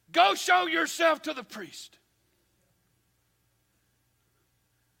 go show yourself to the priest.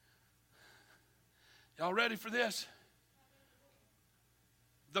 Y'all ready for this?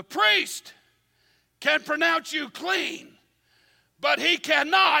 The priest can pronounce you clean, but he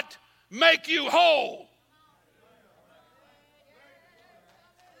cannot make you whole.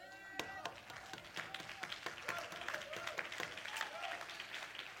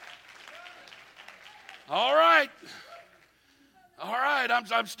 All right,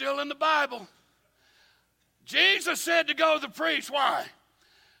 I'm still in the Bible. Jesus said to go to the priest. Why?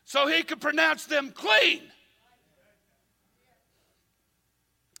 So he could pronounce them clean.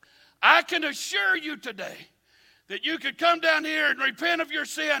 I can assure you today that you could come down here and repent of your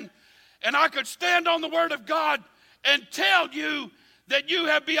sin, and I could stand on the word of God and tell you that you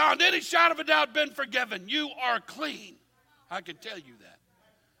have beyond any shadow of a doubt been forgiven. You are clean. I can tell you that.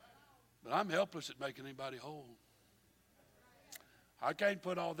 But I'm helpless at making anybody whole. I can't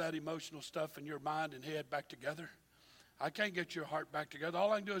put all that emotional stuff in your mind and head back together. I can't get your heart back together.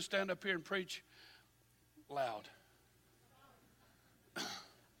 All I can do is stand up here and preach loud.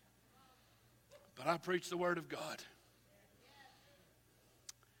 But I preach the word of God.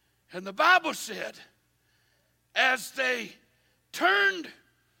 And the Bible said, as they turned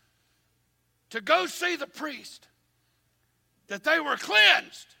to go see the priest, that they were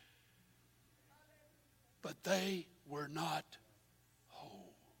cleansed, but they were not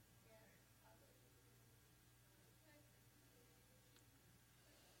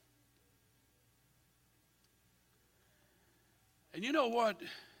And you know what?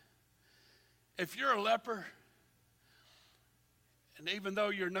 If you're a leper, and even though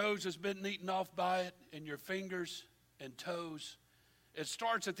your nose has been eaten off by it, and your fingers and toes, it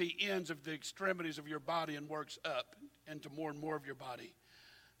starts at the ends of the extremities of your body and works up into more and more of your body.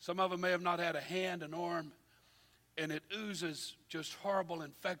 Some of them may have not had a hand, an arm, and it oozes just horrible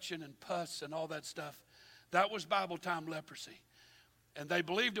infection and pus and all that stuff. That was Bible time leprosy. And they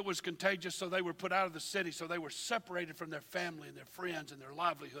believed it was contagious, so they were put out of the city. So they were separated from their family and their friends and their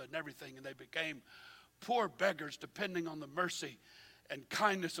livelihood and everything. And they became poor beggars, depending on the mercy and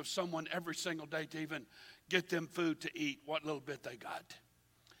kindness of someone every single day to even get them food to eat, what little bit they got.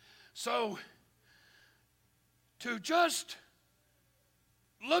 So to just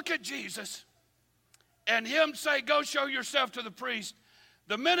look at Jesus and him say, go show yourself to the priest,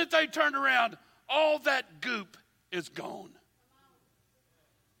 the minute they turned around, all that goop is gone.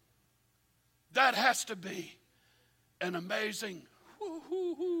 That has to be an amazing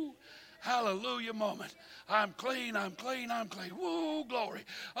hallelujah moment. I'm clean, I'm clean, I'm clean. Woo, glory.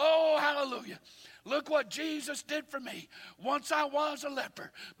 Oh, hallelujah. Look what Jesus did for me. Once I was a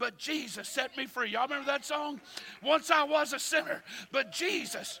leper, but Jesus set me free. Y'all remember that song? Once I was a sinner, but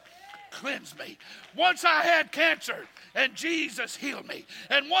Jesus cleansed me. Once I had cancer, and Jesus healed me.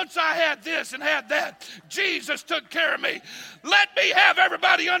 And once I had this and had that, Jesus took care of me. Let me have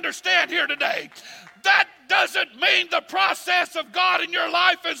everybody understand here today, that doesn't mean the process of God in your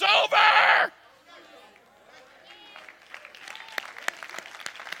life is over.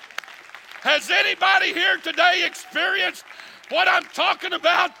 Has anybody here today experienced what I'm talking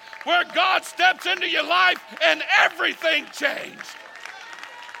about, where God steps into your life and everything changed?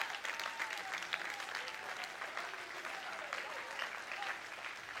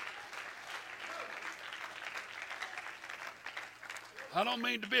 I don't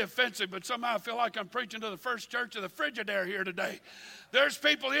mean to be offensive, but somehow I feel like I'm preaching to the First Church of the Frigidaire here today. There's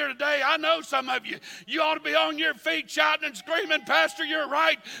people here today, I know some of you, you ought to be on your feet shouting and screaming, Pastor, you're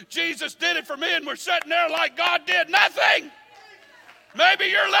right. Jesus did it for me, and we're sitting there like God did nothing. Maybe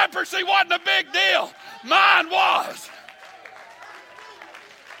your leprosy wasn't a big deal. Mine was.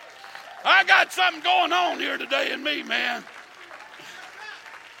 I got something going on here today in me, man.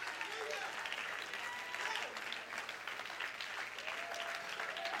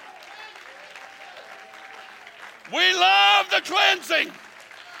 We love the cleansing,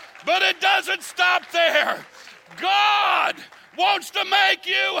 but it doesn't stop there. God wants to make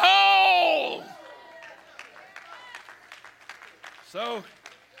you whole. So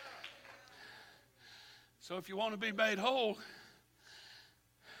if you want to be made whole,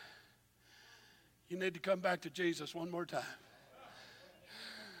 you need to come back to Jesus one more time.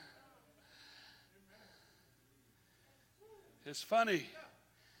 It's funny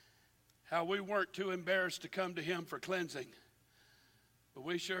how we weren't too embarrassed to come to him for cleansing, but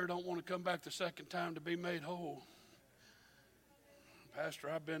we sure don't want to come back the second time to be made whole. Pastor,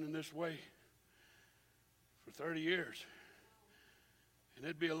 I've been in this way for 30 years, and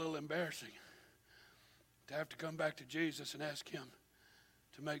it'd be a little embarrassing to have to come back to Jesus and ask him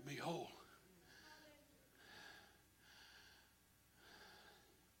to make me whole.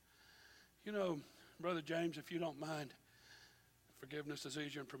 You know, Brother James, if you don't mind, forgiveness is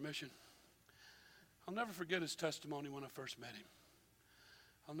easier than permission. I'll never forget his testimony when I first met him.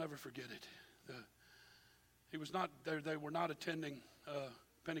 I'll never forget it. He was not there. They were not attending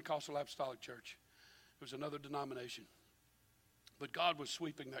Pentecostal Apostolic Church. It was another denomination. But God was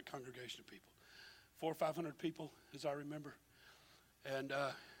sweeping that congregation of people. 400 or 500 people, as I remember. And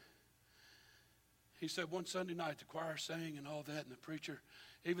he said one Sunday night, the choir sang and all that, and the preacher,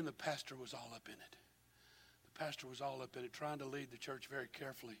 even the pastor was all up in it. The pastor was all up in it, trying to lead the church very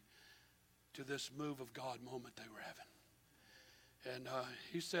carefully to this move of God moment they were having. And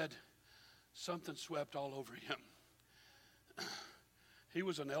he said something swept all over him. He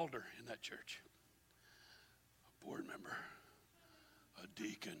was an elder in that church, a board member, a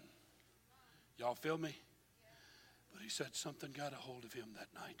deacon. Y'all feel me? But he said something got a hold of him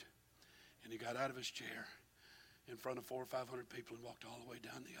that night. And he got out of his chair in front of 400 or 500 people and walked all the way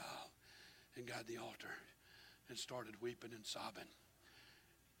down the aisle and got the altar and started weeping and sobbing.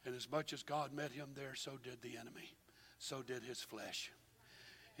 And as much as God met him there, so did the enemy. So did his flesh.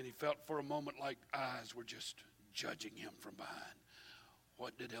 And he felt for a moment like eyes were just judging him from behind.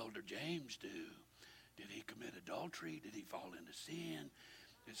 What did Elder James do? Did he commit adultery? Did he fall into sin?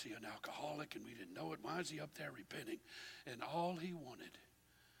 Is he an alcoholic and we didn't know it? Why is he up there repenting? And all he wanted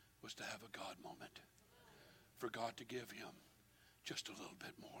was to have a God moment. For God to give him just a little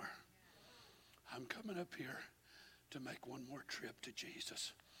bit more. I'm coming up here to make one more trip to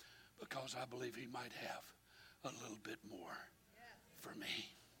Jesus, because I believe he might have a little bit more for me.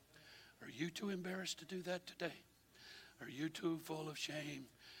 Are you too embarrassed to do that today? Are you too full of shame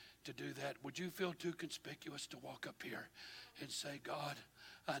to do that? Would you feel too conspicuous to walk up here and say, God,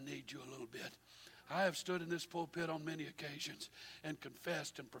 I need you a little bit? I have stood in this pulpit on many occasions and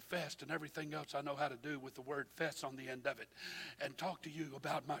confessed and professed and everything else I know how to do with the word fess on the end of it, and talked to you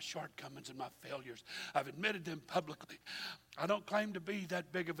about my shortcomings and my failures. I've admitted them publicly. I don't claim to be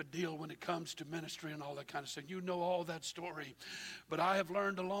that big of a deal when it comes to ministry and all that kind of stuff. You know all that story. But I have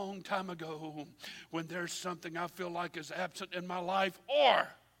learned a long time ago, when there's something I feel like is absent in my life, or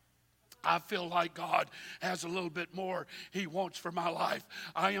I feel like God has a little bit more He wants for my life,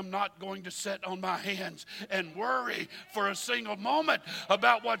 I am not going to sit on my hands and worry for a single moment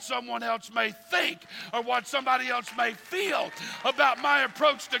about what someone else may think or what somebody else may feel about my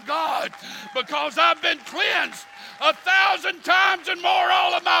approach to God, because I've been cleansed 1,000 times and more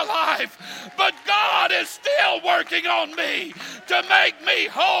all of my life. But God is still working on me to make me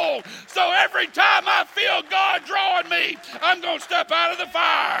whole. So every time I feel God drawing me, I'm going to step out of the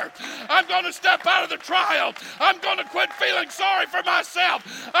fire. I'm going to step out of the trial. I'm going to quit feeling sorry for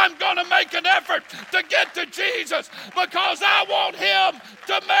myself. I'm going to make an effort to get to Jesus, because I want Him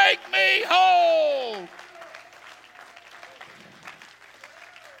to make me whole.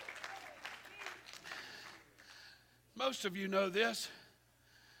 Most of you know this,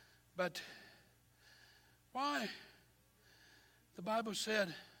 but why? The Bible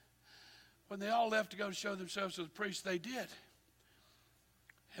said when they all left to go show themselves to the priest, they did.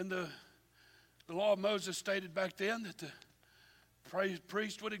 And the law of Moses stated back then that the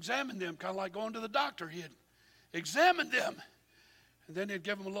priest would examine them, kind of like going to the doctor. He'd examine them, and then he'd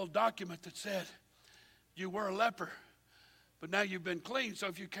give them a little document that said, you were a leper, but now you've been clean. So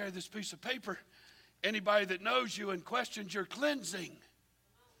if you carry this piece of paper, anybody that knows you and questions your cleansing.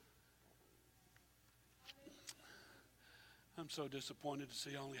 I'm so disappointed to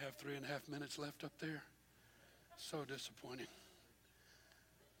see I only have 3.5 minutes left up there. So disappointing.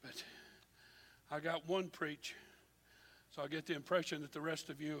 But I got one preach, so I get the impression that the rest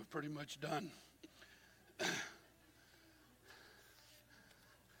of you have pretty much done.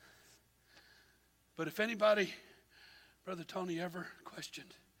 But if anybody, Brother Tony, ever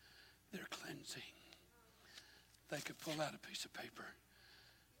questioned their cleansing, they could pull out a piece of paper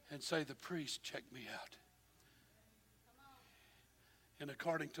and say, the priest checked me out. And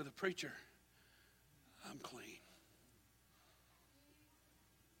according to the preacher, I'm clean.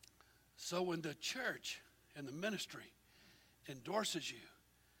 So when the church and the ministry endorses you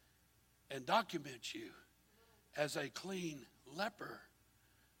and documents you as a clean leper,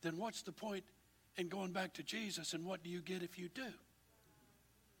 then what's the point in going back to Jesus, and what do you get if you do?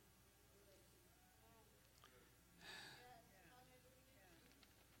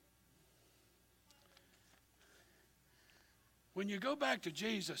 When you go back to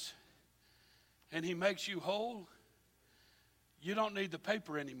Jesus and He makes you whole, you don't need the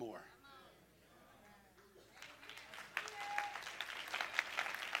paper anymore.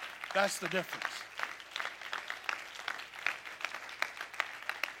 That's the difference.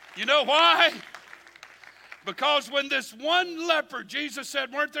 You know why? Because when this one leper, Jesus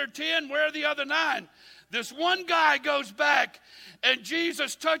said, weren't there 10? Where are the other 9? This one guy goes back and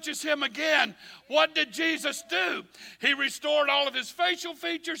Jesus touches him again. What did Jesus do? He restored all of his facial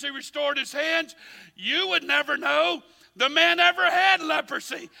features. He restored his hands. You would never know the man ever had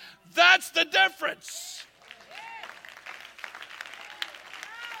leprosy. That's the difference.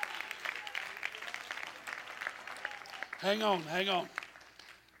 Hang on.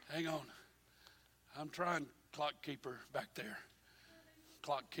 I'm trying, clock keeper back there.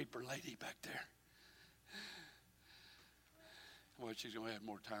 Clock keeper lady back there. Well, she's going to have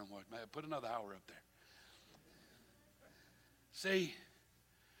more time. Put another hour up there. See,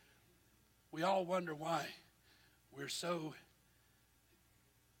 we all wonder why we're so,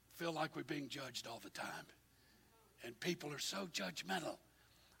 feel like we're being judged all the time. And people are so judgmental.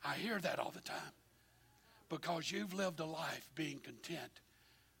 I hear that all the time. Because you've lived a life being content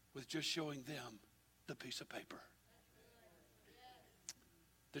with just showing them the piece of paper.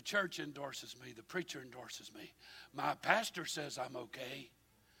 The church endorses me. The preacher endorses me. My pastor says I'm okay.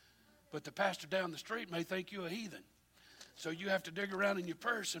 But the pastor down the street may think you a heathen. So you have to dig around in your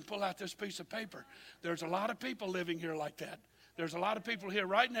purse and pull out this piece of paper. There's a lot of people living here like that. There's a lot of people here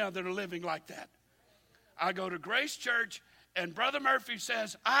right now that are living like that. I go to Grace Church and Brother Murphy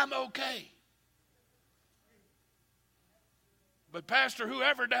says, I'm okay. But Pastor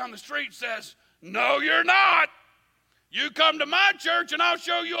whoever down the street says, no, you're not. You come to my church and I'll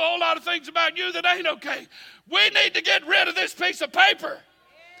show you a whole lot of things about you that ain't okay. We need to get rid of this piece of paper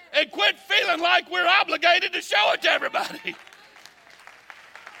and quit feeling like we're obligated to show it to everybody.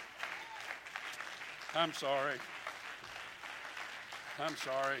 I'm sorry. I'm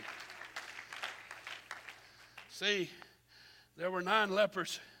sorry. See, there were 9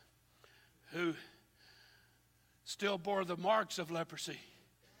 lepers who still bore the marks of leprosy,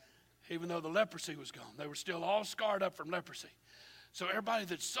 even though the leprosy was gone. They were still all scarred up from leprosy. So everybody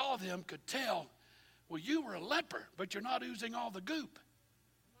that saw them could tell, well, you were a leper, but you're not oozing all the goop.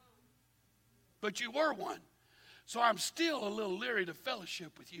 But you were one. So I'm still a little leery to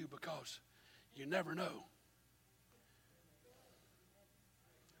fellowship with you because you never know.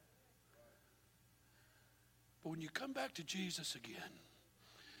 But when you come back to Jesus again,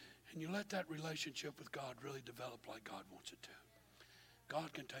 and you let that relationship with God really develop like God wants it to,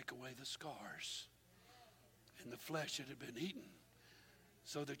 God can take away the scars and the flesh that had been eaten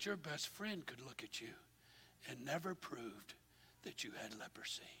so that your best friend could look at you and never proved that you had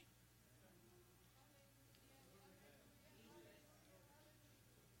leprosy.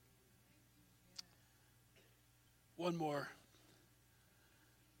 One more.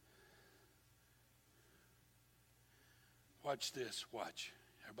 Watch this. Watch.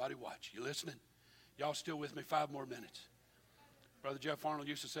 Everybody watch. You listening? Y'all still with me? 5 more minutes. Brother Jeff Arnold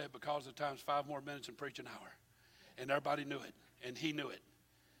used to say it because of times 5 more minutes and preach an hour. And everybody knew it. And he knew it.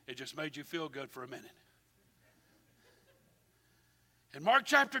 It just made you feel good for a minute. In Mark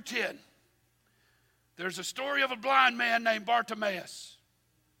chapter 10, there's a story of a blind man named Bartimaeus.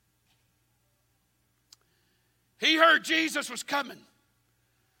 He heard Jesus was coming,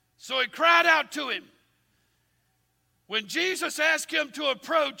 so he cried out to him. When Jesus asked him to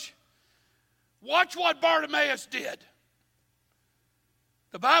approach, watch what Bartimaeus did.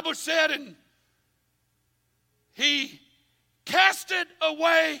 The Bible said, and he casted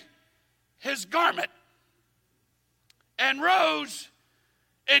away his garment and rose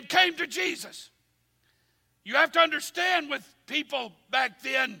and came to Jesus. You have to understand with people back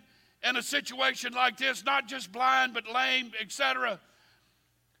then in a situation like this, not just blind but lame, etc.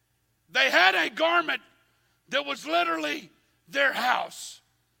 They had a garment that was literally their house.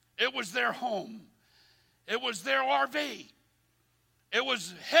 It was their home. It was their RV. It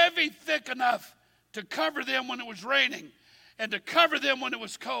was heavy, thick enough to cover them when it was raining and to cover them when it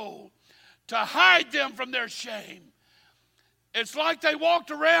was cold, to hide them from their shame. It's like they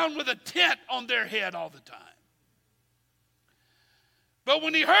walked around with a tent on their head all the time. But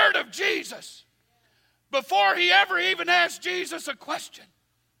when he heard of Jesus, before he ever even asked Jesus a question,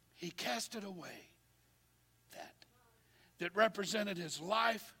 he casted away that represented his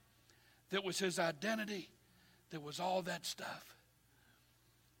life, that was his identity, that was all that stuff.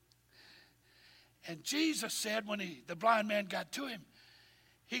 And Jesus said when the blind man got to him,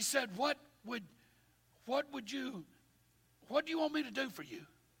 he said, what do you want me to do for you?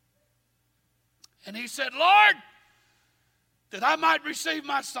 And he said, Lord, that I might receive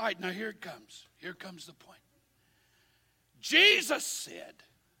my sight. Now here it comes. Here comes the point. Jesus said,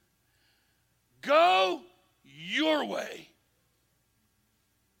 go your way.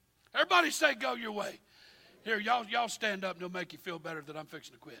 Everybody say, go your way. Here, y'all stand up and it'll make you feel better that I'm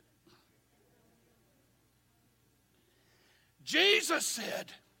fixing to quit. Jesus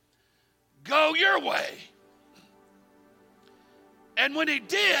said, go your way. And when he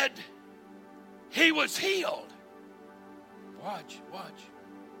did, he was healed. Watch.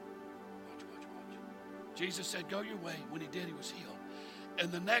 Jesus said, go your way. When he did, he was healed.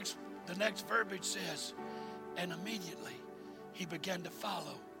 And the next verbiage says, and immediately he began to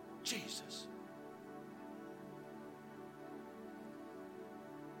follow Jesus.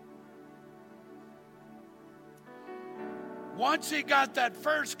 Once he got that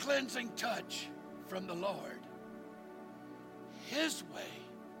first cleansing touch from the Lord, his way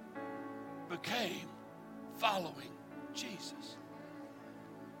became following Jesus.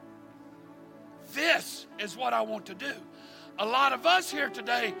 This is what I want to do. A lot of us here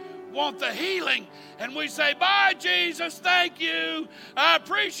today want the healing, and we say, bye, Jesus, thank you, I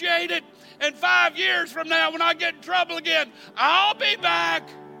appreciate it, and 5 years from now when I get in trouble again, I'll be back.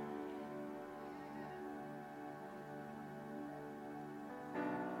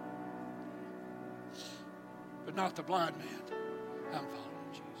 But not the blind man. I'm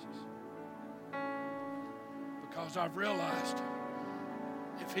following Jesus. Because I've realized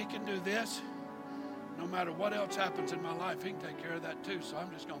if he can do this, no matter what else happens in my life, he can take care of that too. So I'm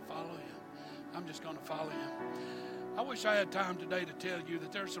just going to follow him. I'm just going to follow him. I wish I had time today to tell you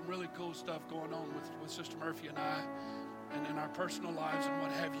that there's some really cool stuff going on with Sister Murphy and I, and in our personal lives and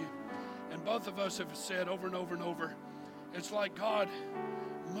what have you. And both of us have said over and over and over, it's like God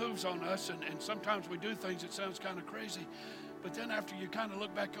moves on us, and sometimes we do things that sounds kind of crazy. But then after you kind of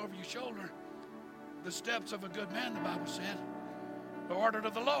look back over your shoulder, the steps of a good man, the Bible said, are ordered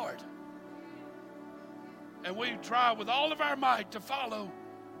of the Lord. And we try with all of our might to follow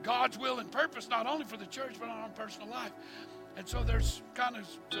God's will and purpose, not only for the church, but on our personal life. And so there's kind of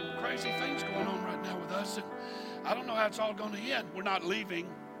some crazy things going on right now with us. And I don't know how it's all going to end. We're not leaving.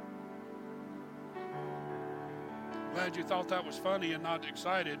 Glad you thought that was funny and not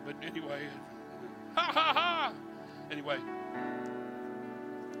excited. But anyway, ha ha ha. Anyway.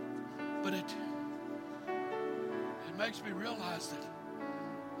 But it makes me realize that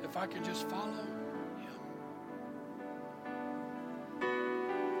if I can just follow Him,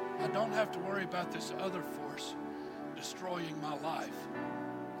 I don't have to worry about this other force destroying my life.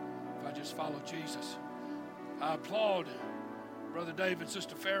 If I just follow Jesus. I applaud Brother Dave and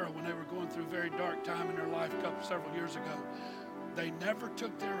Sister Farah when they were going through a very dark time in their life several years ago. They never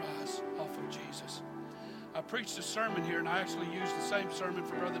took their eyes off of Jesus. I preached a sermon here, and I actually used the same sermon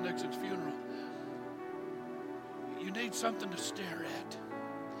for Brother Nixon's funeral. You need something to stare at,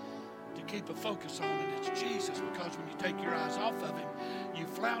 to keep a focus on, and it's Jesus, because when you take your eyes off of Him, you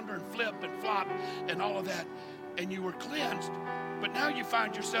flounder and flip and flop and all of that, and you were cleansed, but now you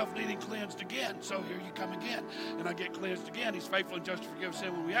find yourself needing cleansed again. So here you come again, and I get cleansed again. He's faithful and just to forgive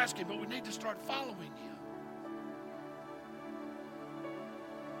sin when we ask Him, but we need to start following Him.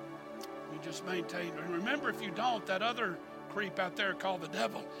 We just maintain, and remember, if you don't, that other creep out there called the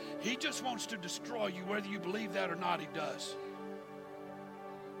devil, he just wants to destroy you, whether you believe that or not. He does.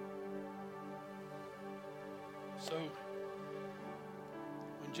 So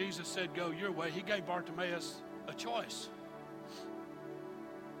when Jesus said go your way, He gave Bartimaeus a choice.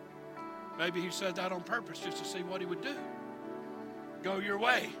 Maybe He said that on purpose just to see what he would do. Go your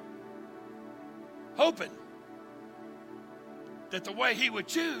way, hoping that the way he would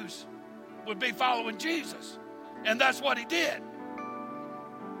choose would be following Jesus. And that's what he did.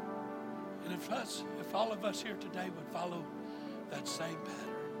 And if all of us here today would follow that same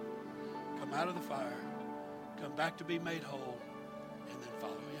pattern, come out of the fire, come back to be made whole, and then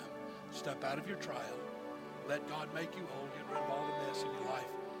follow Him. Step out of your trial. Let God make you whole. Get rid of all the mess in your life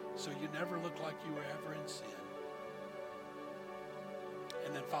so you never look like you were ever in sin.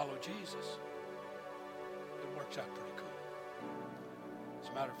 And then follow Jesus. It works out pretty cool. As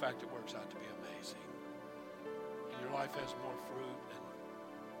a matter of fact, it works out to be amazing. Your life has more fruit and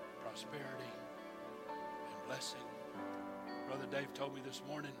prosperity and blessing. Brother Dave told me this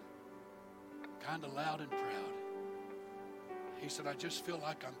morning, kind of loud and proud. He said, I just feel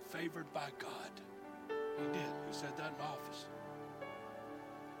like I'm favored by God. He did. He said that in the office.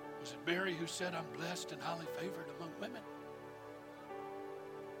 Was it Mary who said, I'm blessed and highly favored among women?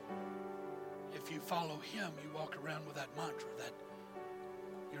 If you follow Him, you walk around with that mantra that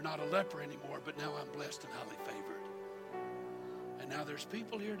you're not a leper anymore, but now I'm blessed and highly favored. And now there's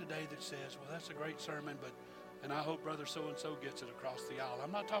people here today that says, well, that's a great sermon, and I hope Brother so-and-so gets it across the aisle.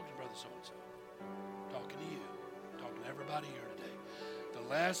 I'm not talking to Brother so-and-so. I'm talking to you. I'm talking to everybody here today. The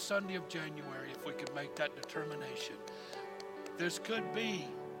last Sunday of January, if we could make that determination, this could be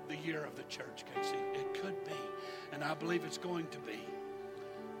the year of the church, Casey. It could be. And I believe it's going to be.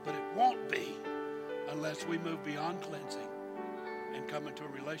 But it won't be unless we move beyond cleansing and come into a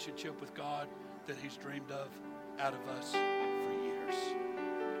relationship with God that He's dreamed of out of us for years.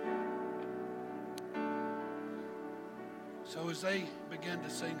 So as they begin to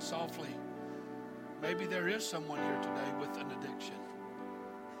sing softly, maybe there is someone here today with an addiction.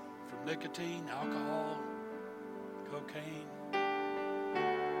 From nicotine, alcohol, cocaine,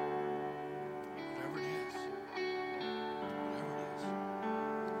 whatever it is. Whatever it is.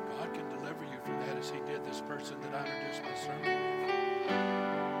 God can deliver you from that as He did this person that I introduced my sermon with.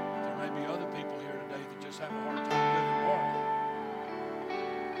 There may be other people here today that just have a hard time living moral.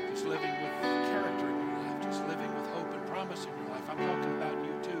 Just living with character in your life. Just living with hope and promise in your life. I'm talking about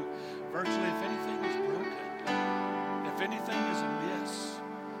you too. Virtually, if anything is broken, if anything is amiss,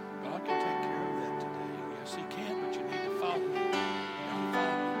 God can take care of that today. Yes, He can, but you need to follow Him. You got to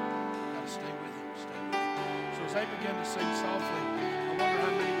follow Him. You got to stay with Him. Stay with Him. So as they begin to sing softly, I wonder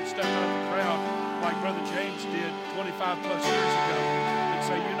how many would step out of the crowd like Brother James did 25 plus years ago and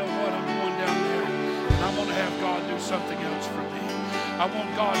say, you know what, I'm going down there and I want to have God do something else for me. I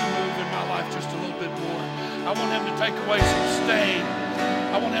want God to move in my life just a little bit more. I want Him to take away some stain.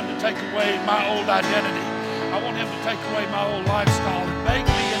 I want Him to take away my old identity. I want Him to take away my old lifestyle and make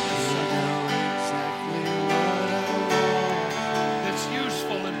me into something that's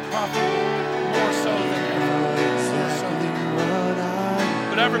useful and profitable, more so than ever. More so than ever.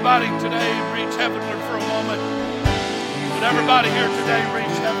 But everybody today reach heavenward for a moment. But everybody here today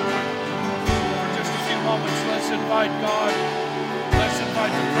reach heavenward. For just a few moments, let's invite God. Let's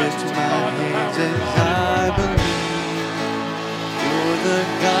invite the presence of God, the power of God. I believe you're the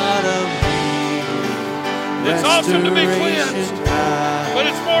God of healing. It's awesome to be cleansed, but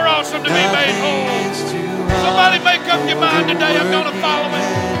it's more awesome to be made whole. Somebody make up your mind today, I'm going to follow Him.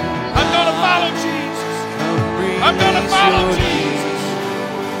 I'm going to follow Jesus. I'm going to follow Jesus.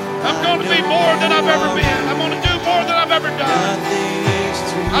 I'm going to be more than I've ever been. I'm going to do more than I've ever done.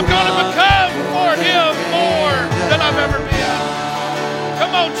 I'm going to become for Him more than I've ever been.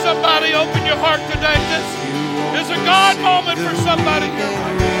 Come on, somebody, open your heart today. This is a God moment for somebody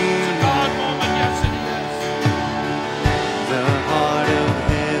here.